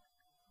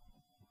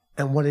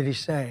 And what did He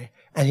say?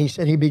 And He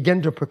said He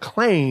began to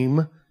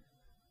proclaim,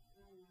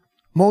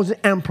 Moses,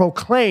 and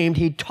proclaimed,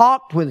 He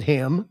talked with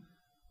him.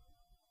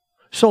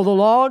 So the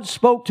Lord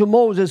spoke to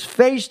Moses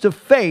face to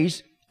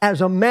face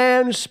as a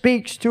man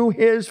speaks to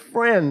his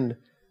friend.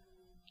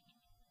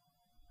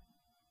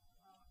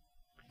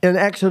 In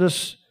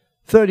Exodus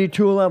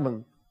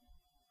 32:11.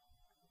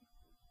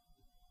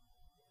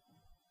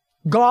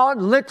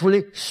 God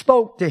literally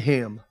spoke to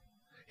him.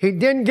 He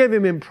didn't give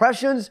him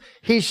impressions.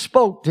 He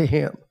spoke to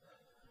him.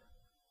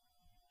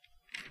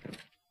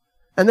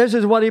 And this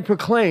is what He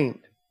proclaimed.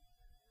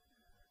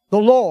 The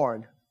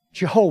Lord,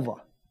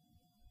 Jehovah.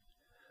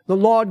 The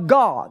Lord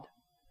God.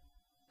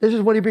 This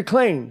is what He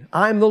proclaimed.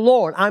 I'm the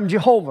Lord. I'm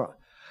Jehovah.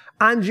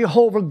 I'm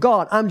Jehovah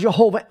God. I'm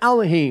Jehovah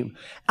Elohim.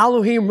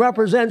 Elohim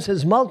represents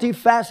His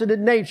multifaceted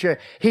nature.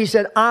 He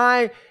said,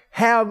 I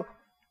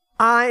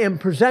am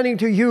presenting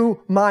to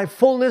you my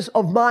fullness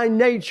of my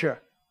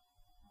nature.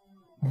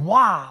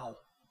 Wow.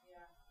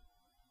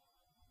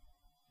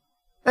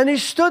 And He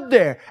stood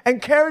there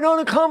and carried on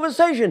a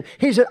conversation.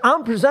 He said,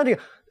 I'm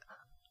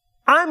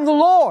the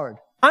Lord.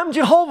 I'm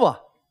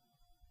Jehovah.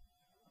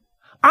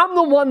 I'm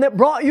the one that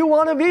brought you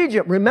out of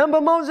Egypt.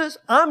 Remember, Moses?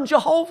 I'm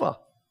Jehovah.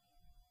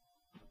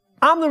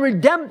 I'm the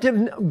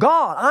redemptive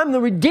God. I'm the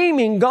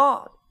redeeming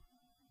God.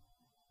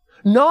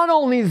 Not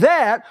only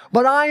that,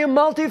 but I am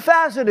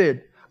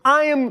multifaceted.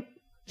 I am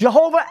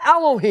Jehovah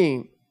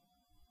Elohim.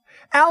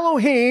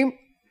 Elohim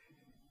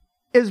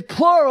is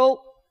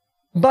plural,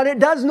 but it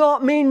does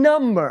not mean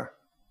number.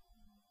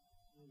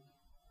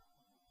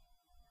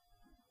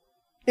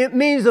 It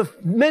means the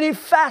many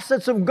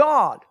facets of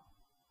God.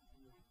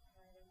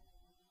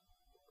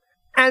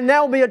 And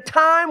there'll be a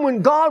time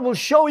when God will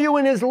show you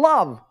in His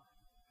love.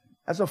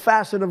 That's a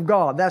facet of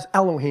God. That's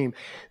Elohim.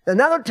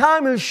 Another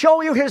time He'll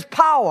show you His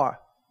power.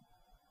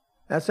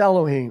 That's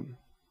Elohim.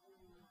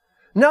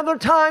 Another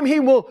time He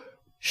will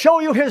show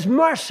you His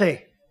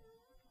mercy.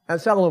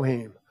 That's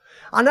Elohim.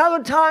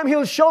 Another time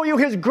He'll show you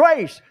His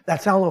grace.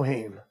 That's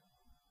Elohim.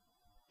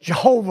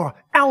 Jehovah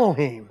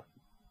Elohim.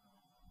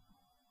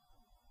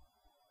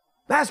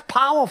 That's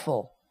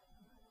powerful.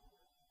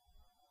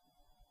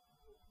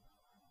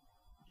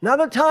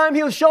 Another time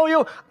He'll show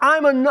you,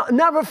 I'm a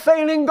never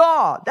failing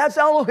God. That's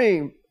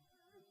Elohim.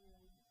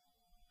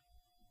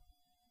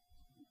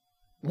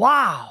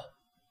 Wow.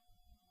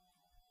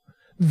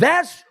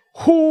 That's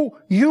who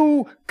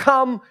you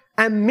come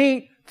and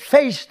meet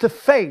face to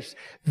face.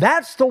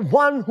 That's the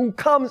one who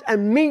comes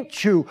and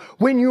meets you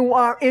when you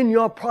are in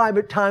your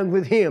private time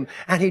with him.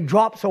 And he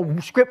drops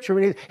a scripture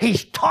and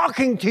he's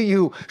talking to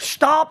you.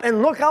 Stop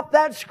and look up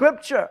that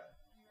scripture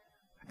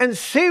and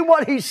see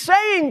what he's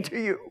saying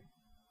to you.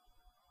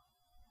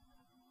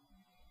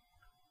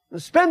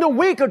 And spend a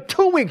week or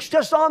 2 weeks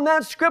just on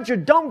that scripture.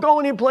 Don't go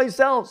anyplace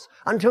else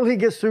until he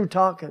gets through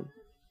talking.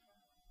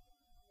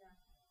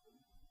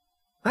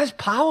 That's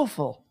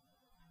powerful.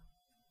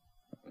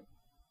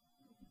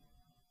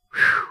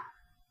 Whew.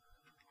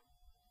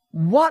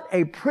 What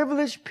a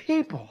privileged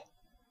people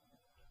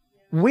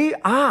we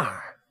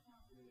are.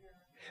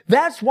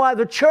 That's why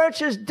the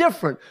church is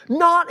different.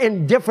 Not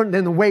different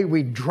in the way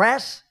we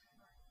dress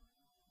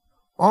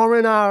or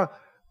in our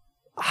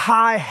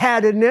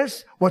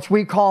high-handedness, what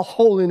we call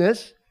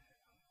holiness.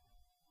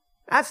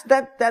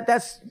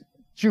 That's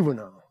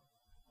juvenile.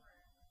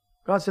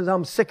 God says,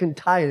 I'm sick and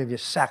tired of your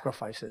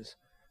sacrifices.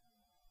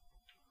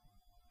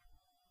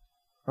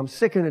 I'm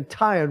sick and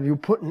tired of you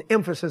putting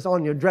emphasis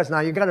on your dress. Now,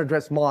 you got to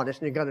dress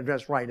modest and you got to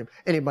dress right. If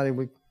anybody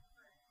would,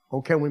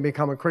 okay, when we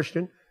become a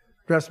Christian,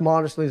 dress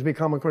modestly is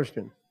become a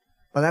Christian.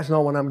 But that's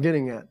not what I'm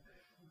getting at.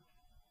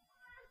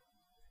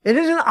 It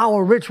isn't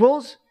our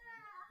rituals.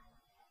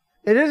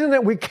 It isn't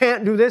that we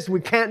can't do this,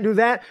 we can't do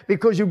that,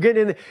 because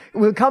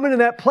we'll come into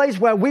that place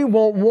where we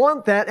won't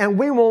want that and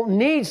we won't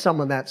need some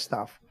of that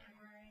stuff.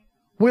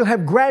 We'll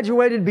have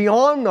graduated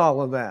beyond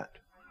all of that.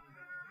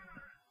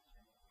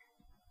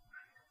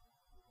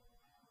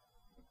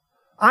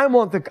 I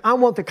want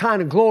the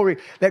kind of glory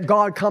that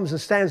God comes and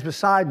stands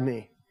beside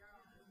me.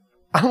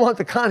 I want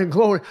the kind of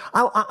glory.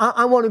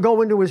 I want to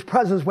go into his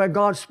presence where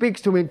God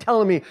speaks to me and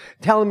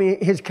telling me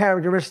his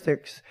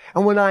characteristics.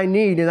 And when I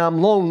need and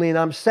I'm lonely and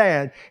I'm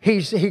sad,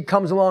 he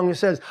comes along and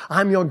says,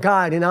 I'm your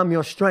guide and I'm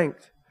your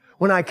strength.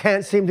 When I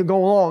can't seem to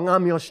go along,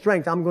 I'm your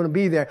strength. I'm going to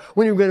be there.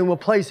 When you get into a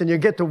place and you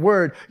get the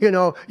word,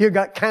 you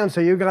got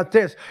cancer, you got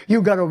this,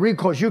 you got a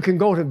recourse. You can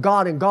go to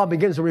God and God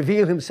begins to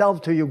reveal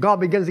himself to you. God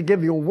begins to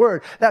give you a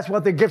word. That's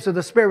what the gifts of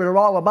the Spirit are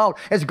all about.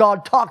 It's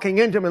God talking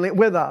intimately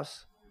with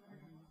us.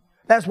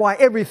 That's why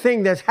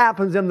everything that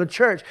happens in the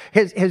church,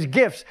 his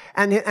gifts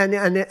and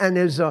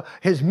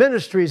his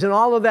ministries and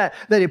all of that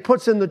he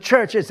puts in the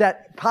church is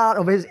that part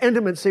of his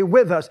intimacy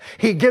with us.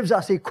 He gives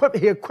us, he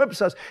equips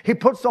us. He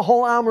puts the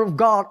whole armor of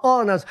God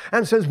on us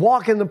and says,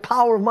 walk in the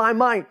power of my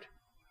might.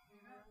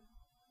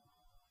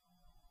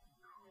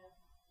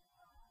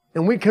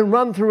 And we can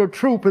run through a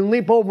troop and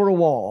leap over a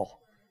wall.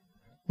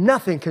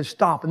 Nothing can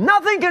stop it.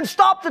 Nothing can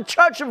stop the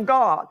church of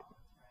God.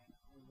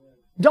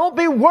 Don't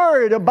be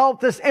worried about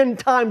this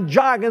end-time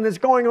jargon that's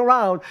going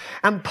around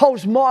and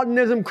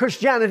postmodernism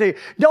Christianity.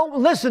 Don't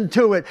listen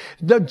to it.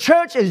 The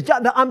church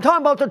I'm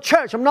talking about the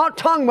church. I'm not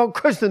talking about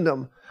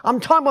Christendom. I'm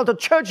talking about the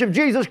church of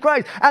Jesus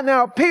Christ. And there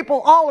are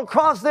people all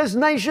across this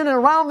nation and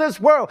around this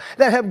world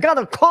that have got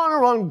a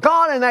corner on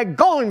God and they're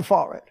going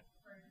for it.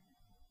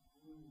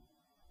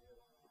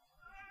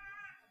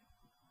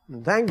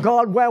 And thank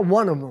God we're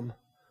one of them.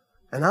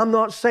 And I'm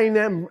not saying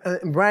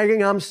that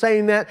bragging, I'm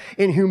saying that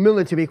in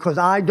humility because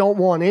I don't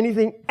want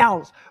anything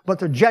else but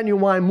the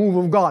genuine move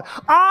of God.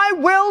 I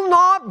will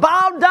not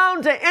bow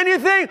down to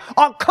anything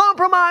or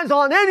compromise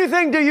on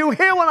anything. Do you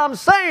hear what I'm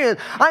saying?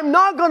 I'm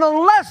not going to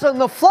lessen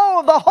the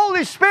flow of the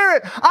Holy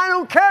Spirit. I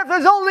don't care if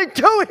there's only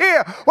 2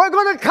 here. We're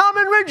going to come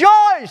and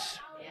rejoice.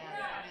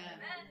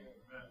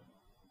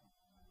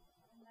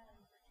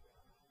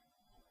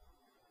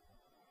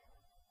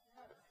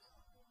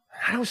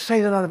 I don't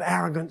say that out of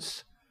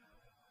arrogance.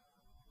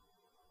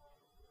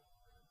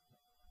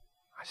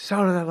 I say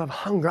that out of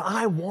hunger.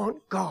 I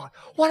want God.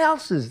 What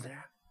else is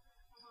there?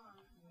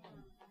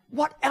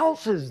 What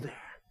else is there?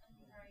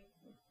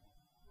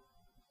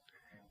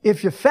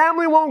 If your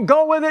family won't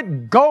go with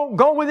it,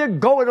 go with it.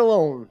 Go it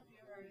alone.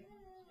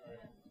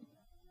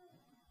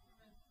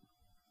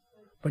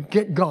 But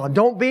get God.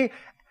 Don't be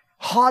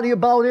haughty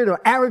about it or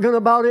arrogant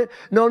about it.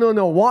 No.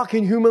 Walk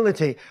in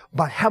humility,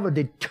 but have a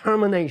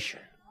determination.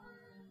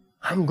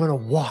 I'm going to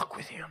walk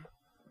with him.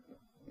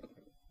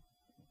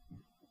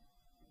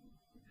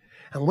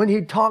 And when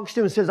he talks to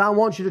you and says, I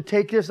want you to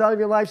take this out of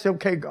your life, say,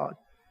 okay, God.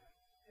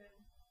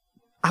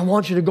 I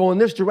want you to go in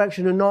this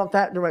direction and not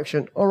that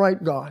direction. All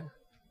right, God.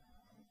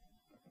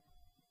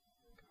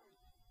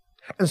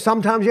 And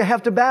sometimes you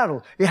have to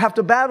battle. You have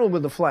to battle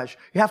with the flesh.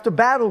 You have to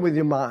battle with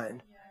your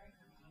mind.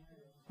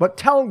 But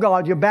tell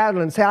God you're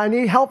battling. Say, I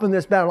need help in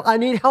this battle. I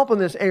need help in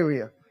this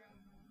area.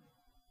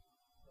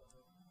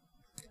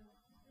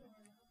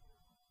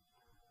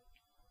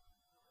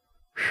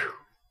 Whew.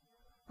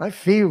 I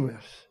feel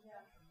this.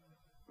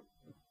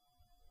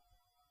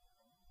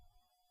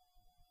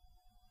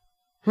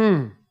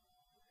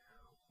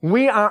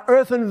 We are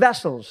earthen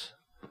vessels.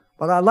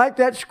 But I like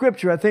that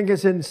scripture. I think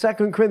it's in 2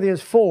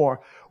 Corinthians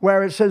 4,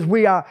 where it says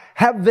we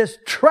have this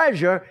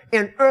treasure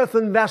in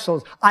earthen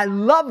vessels. I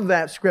love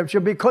that scripture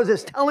because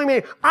it's telling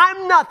me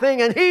I'm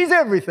nothing and he's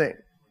everything.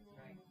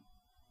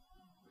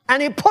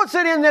 And he puts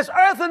it in this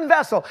earthen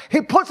vessel. He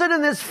puts it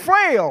in this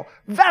frail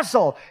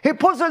vessel. He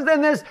puts it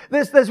in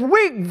this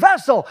weak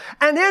vessel.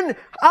 And in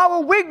our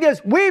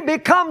weakness, we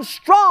become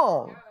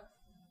strong.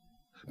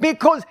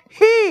 Because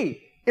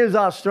he is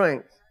our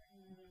strength.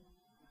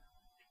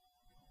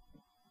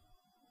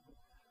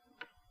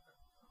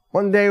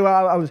 One day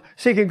I was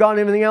seeking God and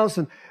everything else,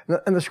 and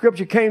the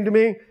scripture came to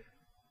me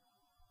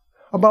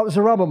about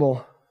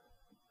Zerubbabel.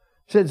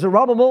 It said,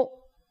 Zerubbabel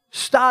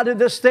started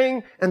this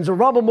thing, and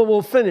Zerubbabel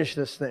will finish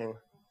this thing.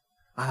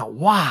 I thought,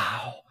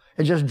 wow.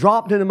 It just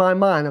dropped into my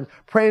mind. I'm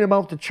praying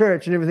about the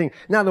church and everything.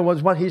 In other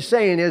words, what he's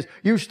saying is,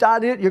 you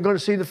started it, you're going to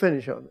see the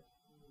finish of it.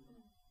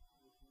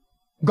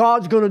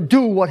 God's going to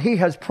do what he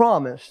has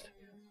promised.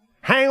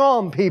 Hang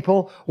on,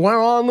 people.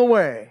 We're on the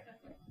way.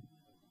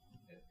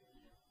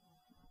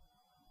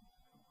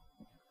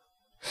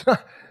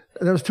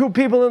 There was 2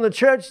 people in the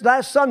church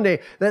last Sunday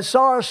that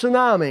saw a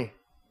tsunami.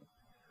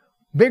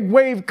 Big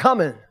wave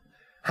coming.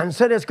 And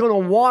said it's going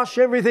to wash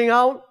everything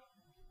out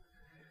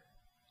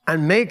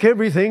and make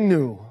everything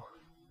new.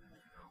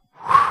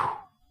 Whew.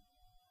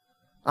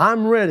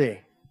 I'm ready.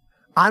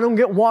 I don't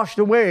get washed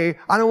away.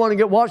 I don't want to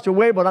get washed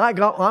away, but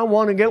I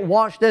want to get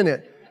washed in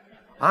it.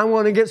 I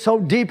want to get so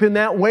deep in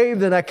that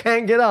wave that I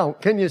can't get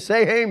out. Can you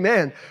say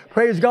amen?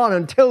 Praise God,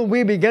 until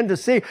we begin to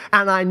see.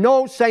 And I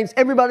know, saints,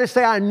 everybody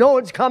say, I know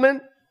it's coming.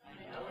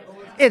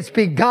 It's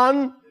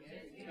begun.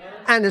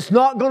 And it's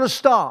not going to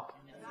stop.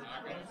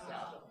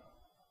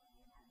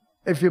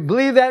 If you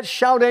believe that,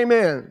 shout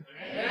amen.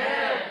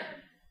 Amen.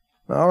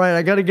 All right,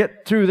 I got to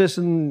get through this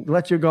and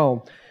let you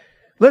go.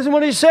 Listen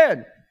what he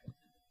said.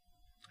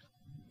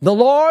 The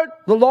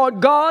Lord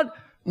God,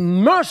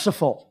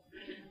 merciful.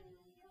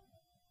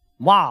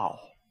 Wow.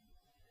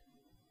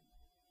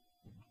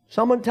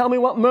 Someone tell me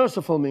what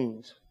merciful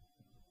means.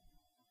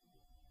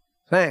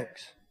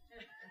 Thanks.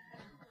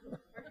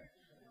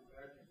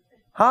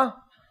 Huh?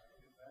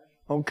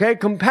 Okay,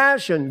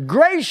 compassion,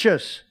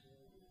 gracious.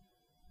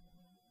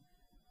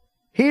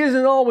 He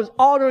isn't always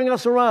ordering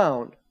us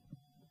around.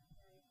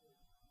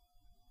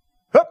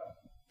 Hup,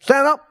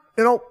 stand up,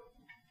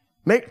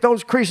 make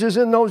those creases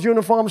in those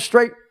uniforms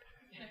straight.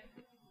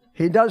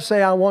 He does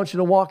say, I want you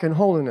to walk in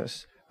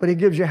holiness, but he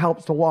gives you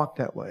help to walk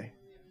that way.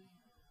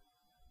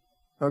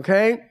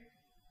 Okay?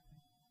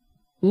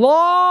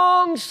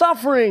 Long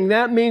suffering,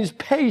 that means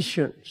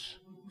patience.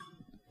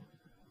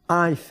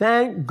 I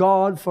thank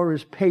God for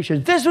his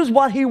patience. This is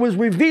what he was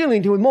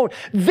revealing to Moses.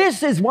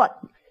 This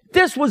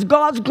was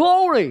God's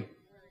glory.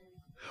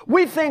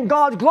 We think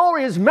God's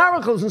glory is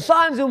miracles and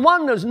signs and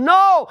wonders.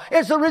 No,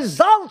 it's the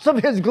results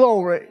of his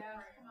glory.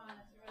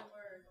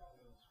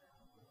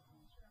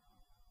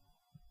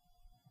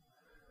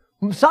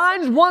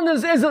 Signs,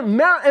 wonders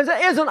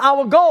isn't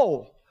our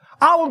goal.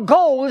 Our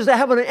goal is to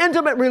have an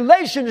intimate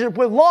relationship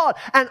with Lord,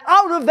 and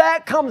out of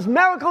that comes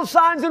miracles,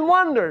 signs, and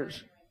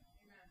wonders.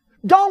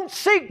 Don't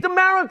seek the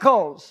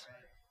miracles.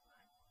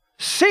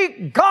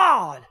 Seek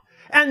God,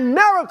 and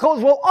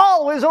miracles will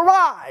always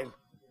arrive.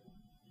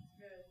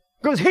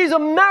 Because he's a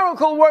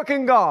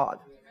miracle-working God.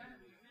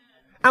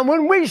 And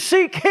when we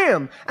seek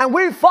him, and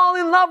we fall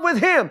in love with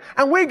him,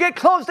 and we get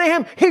close to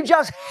him, he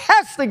just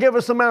has to give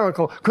us a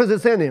miracle, because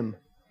it's in him.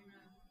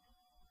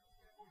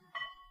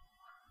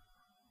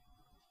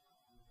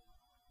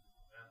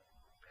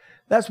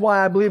 That's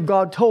why I believe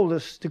God told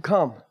us to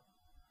come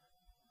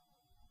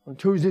on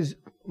Tuesdays,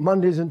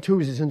 Mondays and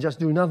Tuesdays, and just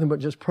do nothing but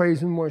just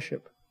praise and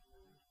worship.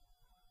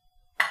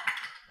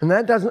 And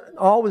that doesn't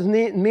always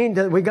mean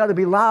that we got to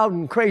be loud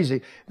and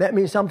crazy. That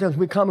means sometimes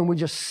we come and we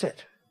just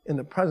sit in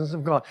the presence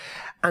of God.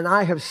 And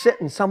I have sit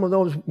in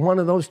one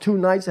of those 2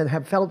 nights and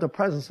have felt the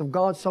presence of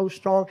God so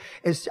strong.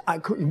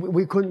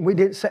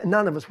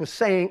 None of us was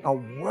saying a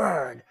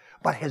word,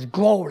 but his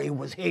glory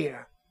was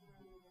here.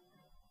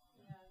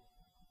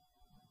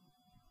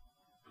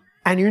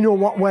 And you know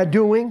what we're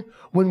doing?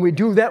 When we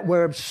do that,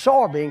 we're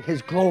absorbing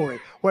his glory.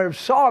 We're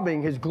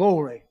absorbing his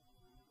glory.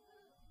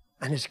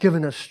 And it's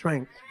given us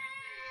strength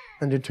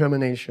and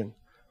determination.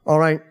 All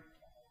right?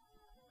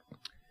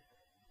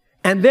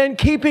 And then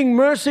keeping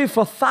mercy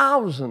for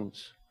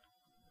thousands,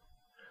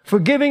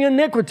 forgiving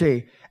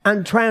iniquity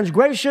and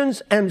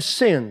transgressions and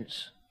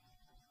sins.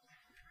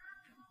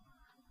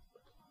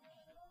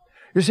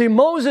 You see,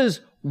 Moses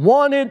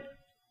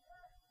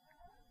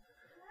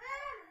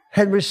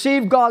had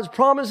received God's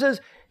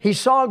promises. He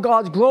saw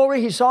God's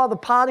glory. He saw the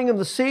parting of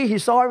the sea. He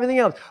saw everything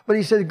else. But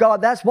he said,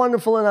 God, that's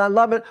wonderful and I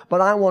love it,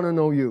 but I want to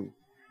know you.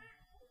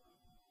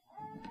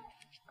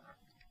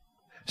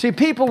 See,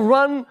 people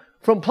run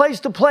from place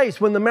to place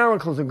when the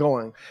miracles are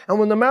going. And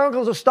when the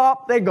miracles are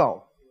stopped, they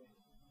go.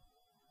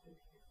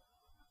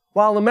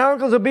 While the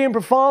miracles are being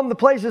performed, the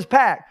place is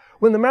packed.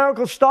 When the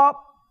miracles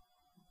stop,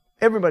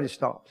 everybody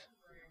stops.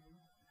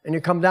 And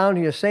you come down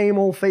to your same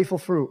old faithful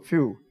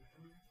few.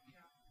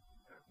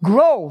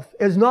 Growth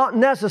is not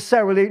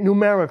necessarily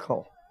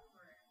numerical,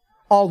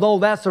 although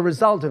that's a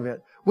result of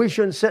it. We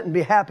shouldn't sit and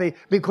be happy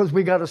because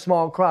we got a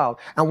small crowd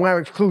and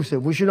we're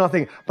exclusive. We should not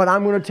think. But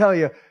I'm going to tell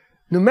you,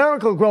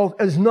 numerical growth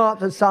is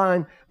not the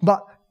sign,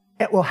 but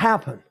it will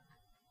happen.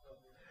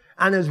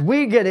 And as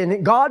we get in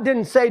it, God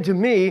didn't say to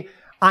me,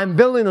 I'm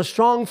building a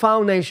strong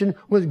foundation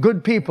with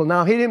good people.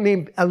 Now, He didn't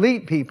mean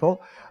elite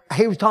people.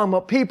 He was talking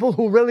about people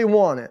who really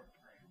want it.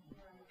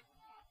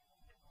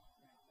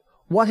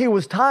 What he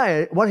was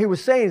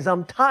saying is,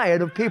 I'm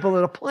tired of people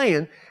that are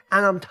playing,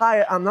 and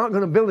I'm not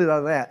going to build it out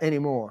of that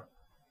anymore.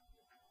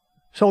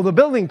 So the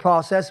building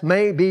process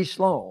may be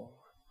slow,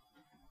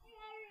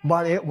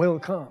 but it will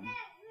come.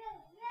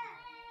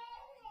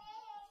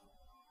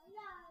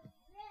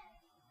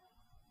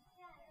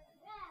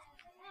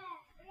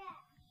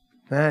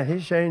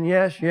 He's saying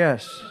yes,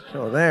 yes.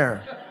 So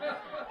there.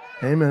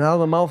 Amen. Out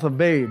of the mouth of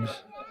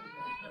babes.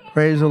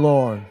 Praise the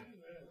Lord.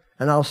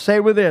 And I'll say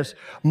with this,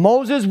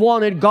 Moses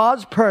wanted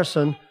God's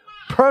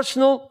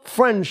personal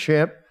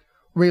friendship,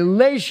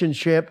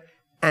 relationship,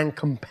 and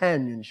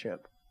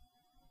companionship.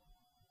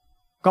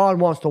 God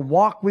wants to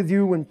walk with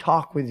you and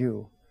talk with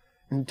you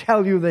and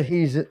tell you that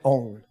He's His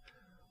own.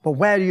 But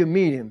where do you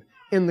meet Him?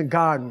 In the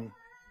garden,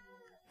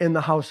 in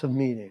the house of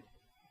meeting.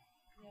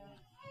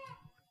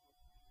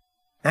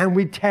 And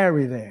we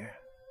tarry there.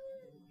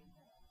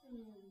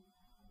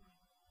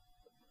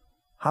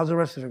 How's the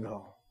rest of it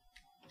go?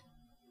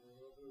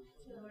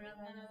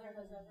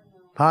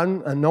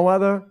 Pardon? And no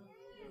other?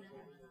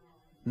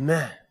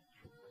 Man.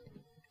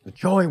 The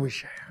joy we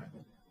share.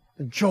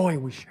 The joy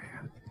we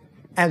share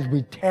as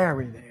we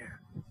tarry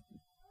there.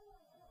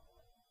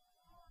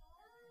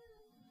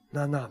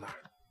 None other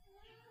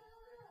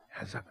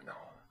has ever known.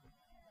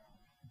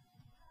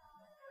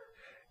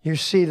 You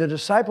see, the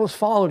disciples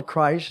followed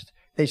Christ.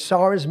 They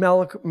saw His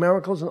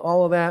miracles and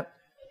all of that,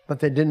 but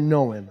they didn't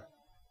know Him.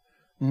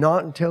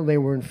 Not until they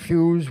were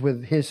infused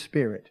with His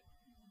Spirit.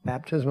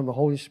 Baptism of the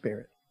Holy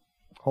Spirit.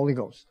 Holy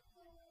Ghost.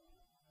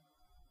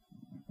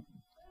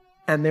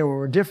 And they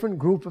were a different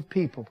group of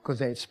people because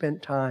they had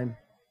spent time.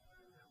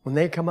 When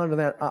they come out of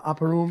that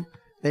upper room,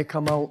 they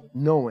come out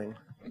knowing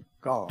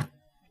God.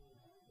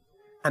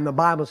 And the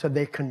Bible said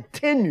they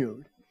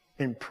continued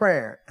in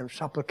prayer and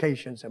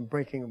supplications and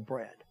breaking of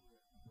bread.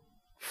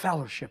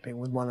 Fellowshipping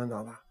with one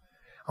another.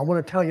 I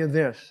want to tell you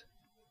this.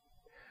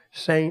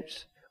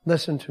 Saints,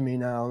 listen to me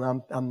now.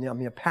 And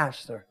I'm your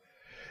pastor.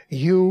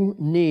 You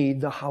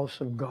need the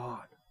house of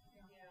God.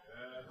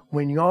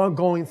 When you're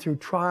going through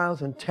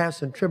trials and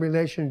tests and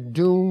tribulations,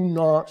 do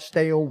not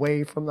stay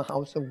away from the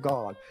house of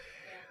God.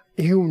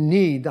 You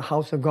need the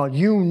house of God.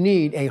 You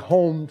need a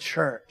home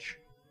church.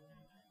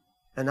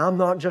 And I'm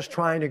not just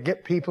trying to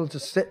get people to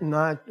sit in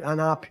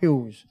our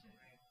pews.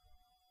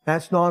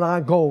 That's not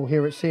our goal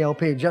here at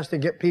CLP, just to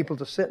get people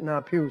to sit in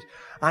our pews.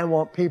 I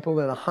want people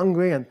that are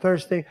hungry and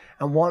thirsty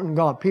and wanting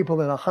God. People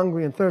that are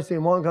hungry and thirsty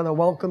and want God to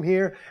welcome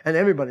here, and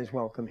everybody's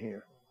welcome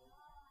here.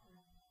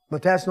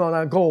 But that's not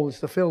our goal,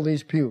 is to fill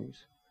these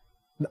pews.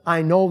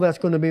 I know that's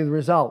going to be the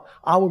result.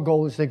 Our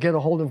goal is to get a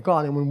hold of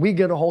God. And when we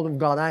get a hold of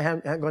God, I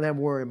ain't going to have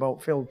to worry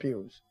about filled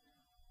pews.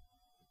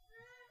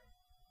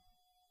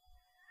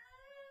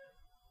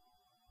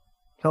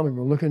 Some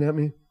people are looking at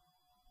me.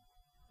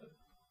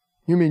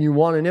 You mean you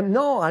want an empty?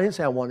 No, I didn't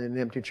say I wanted an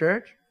empty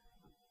church.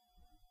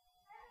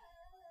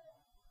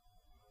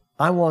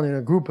 I wanted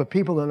a group of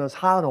people that knows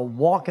how to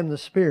walk in the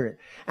Spirit.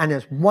 And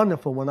it's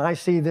wonderful when I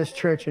see this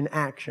church in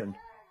action.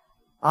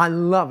 I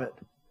love it.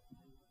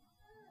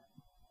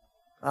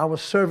 Our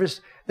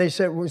service, they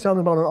said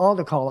something about an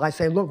altar call. I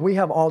say, look, we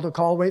have altar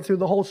call right through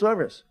the whole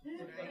service.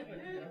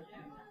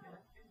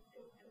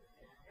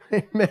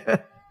 Amen.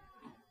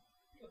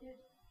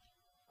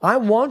 I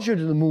want you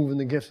to move in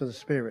the gifts of the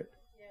Spirit.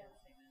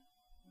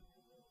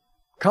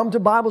 Come to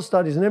Bible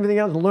studies and everything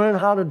else, learn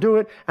how to do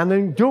it, and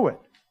then do it.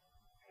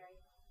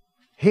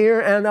 Here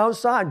and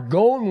outside.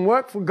 Go and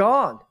work for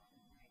God.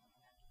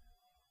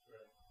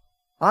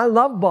 I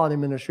love body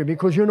ministry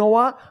because you know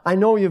what? I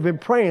know you've been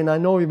praying. I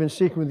know you've been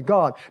seeking with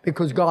God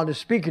because God is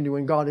speaking to you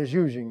and God is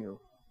using you.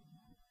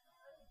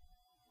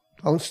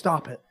 Don't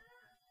stop it.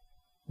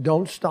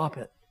 Don't stop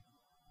it.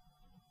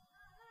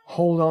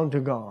 Hold on to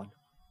God.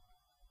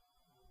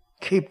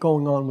 Keep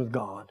going on with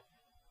God.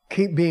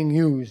 Keep being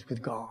used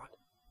with God.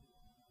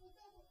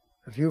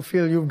 If you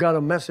feel you've got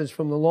a message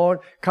from the Lord,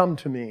 come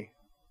to me.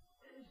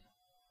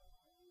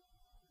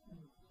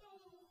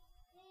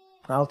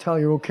 I'll tell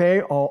you okay,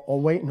 or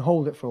wait and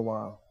hold it for a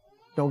while.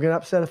 Don't get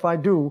upset if I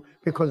do,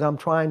 because I'm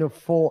trying to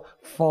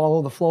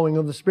follow the flowing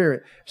of the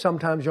Spirit.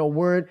 Sometimes your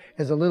word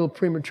is a little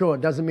premature.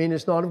 It doesn't mean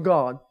it's not of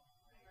God.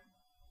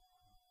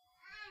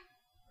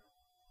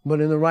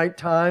 But in the right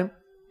time,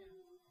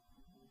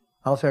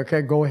 I'll say,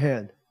 okay, go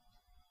ahead.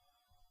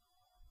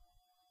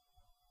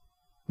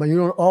 But you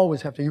don't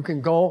always have to. You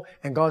can go,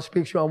 and God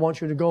speaks to you. I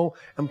want you to go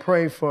and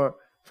pray for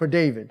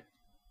David.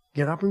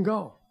 Get up and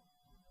go.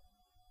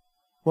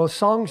 Well,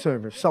 song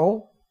service.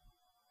 So,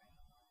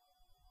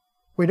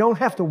 we don't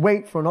have to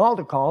wait for an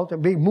altar call to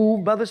be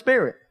moved by the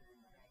Spirit.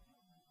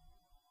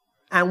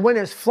 And when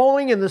it's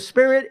flowing in the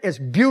Spirit, it's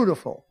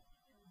beautiful.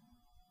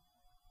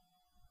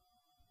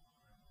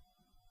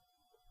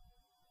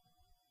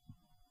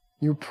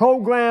 You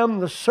program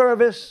the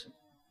service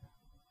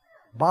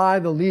by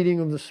the leading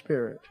of the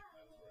Spirit.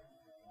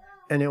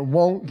 And it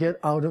won't get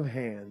out of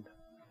hand.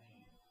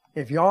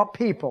 if your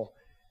people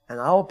and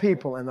our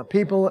people and the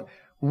people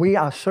we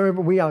are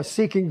serving, we are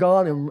seeking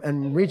God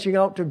and reaching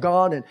out to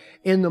God and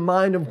in the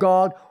mind of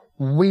God,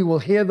 we will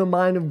hear the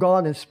mind of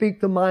God and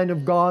speak the mind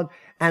of God,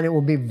 and it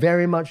will be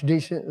very much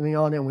decently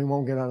on, and we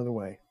won't get out of the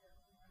way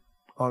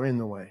or in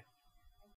the way.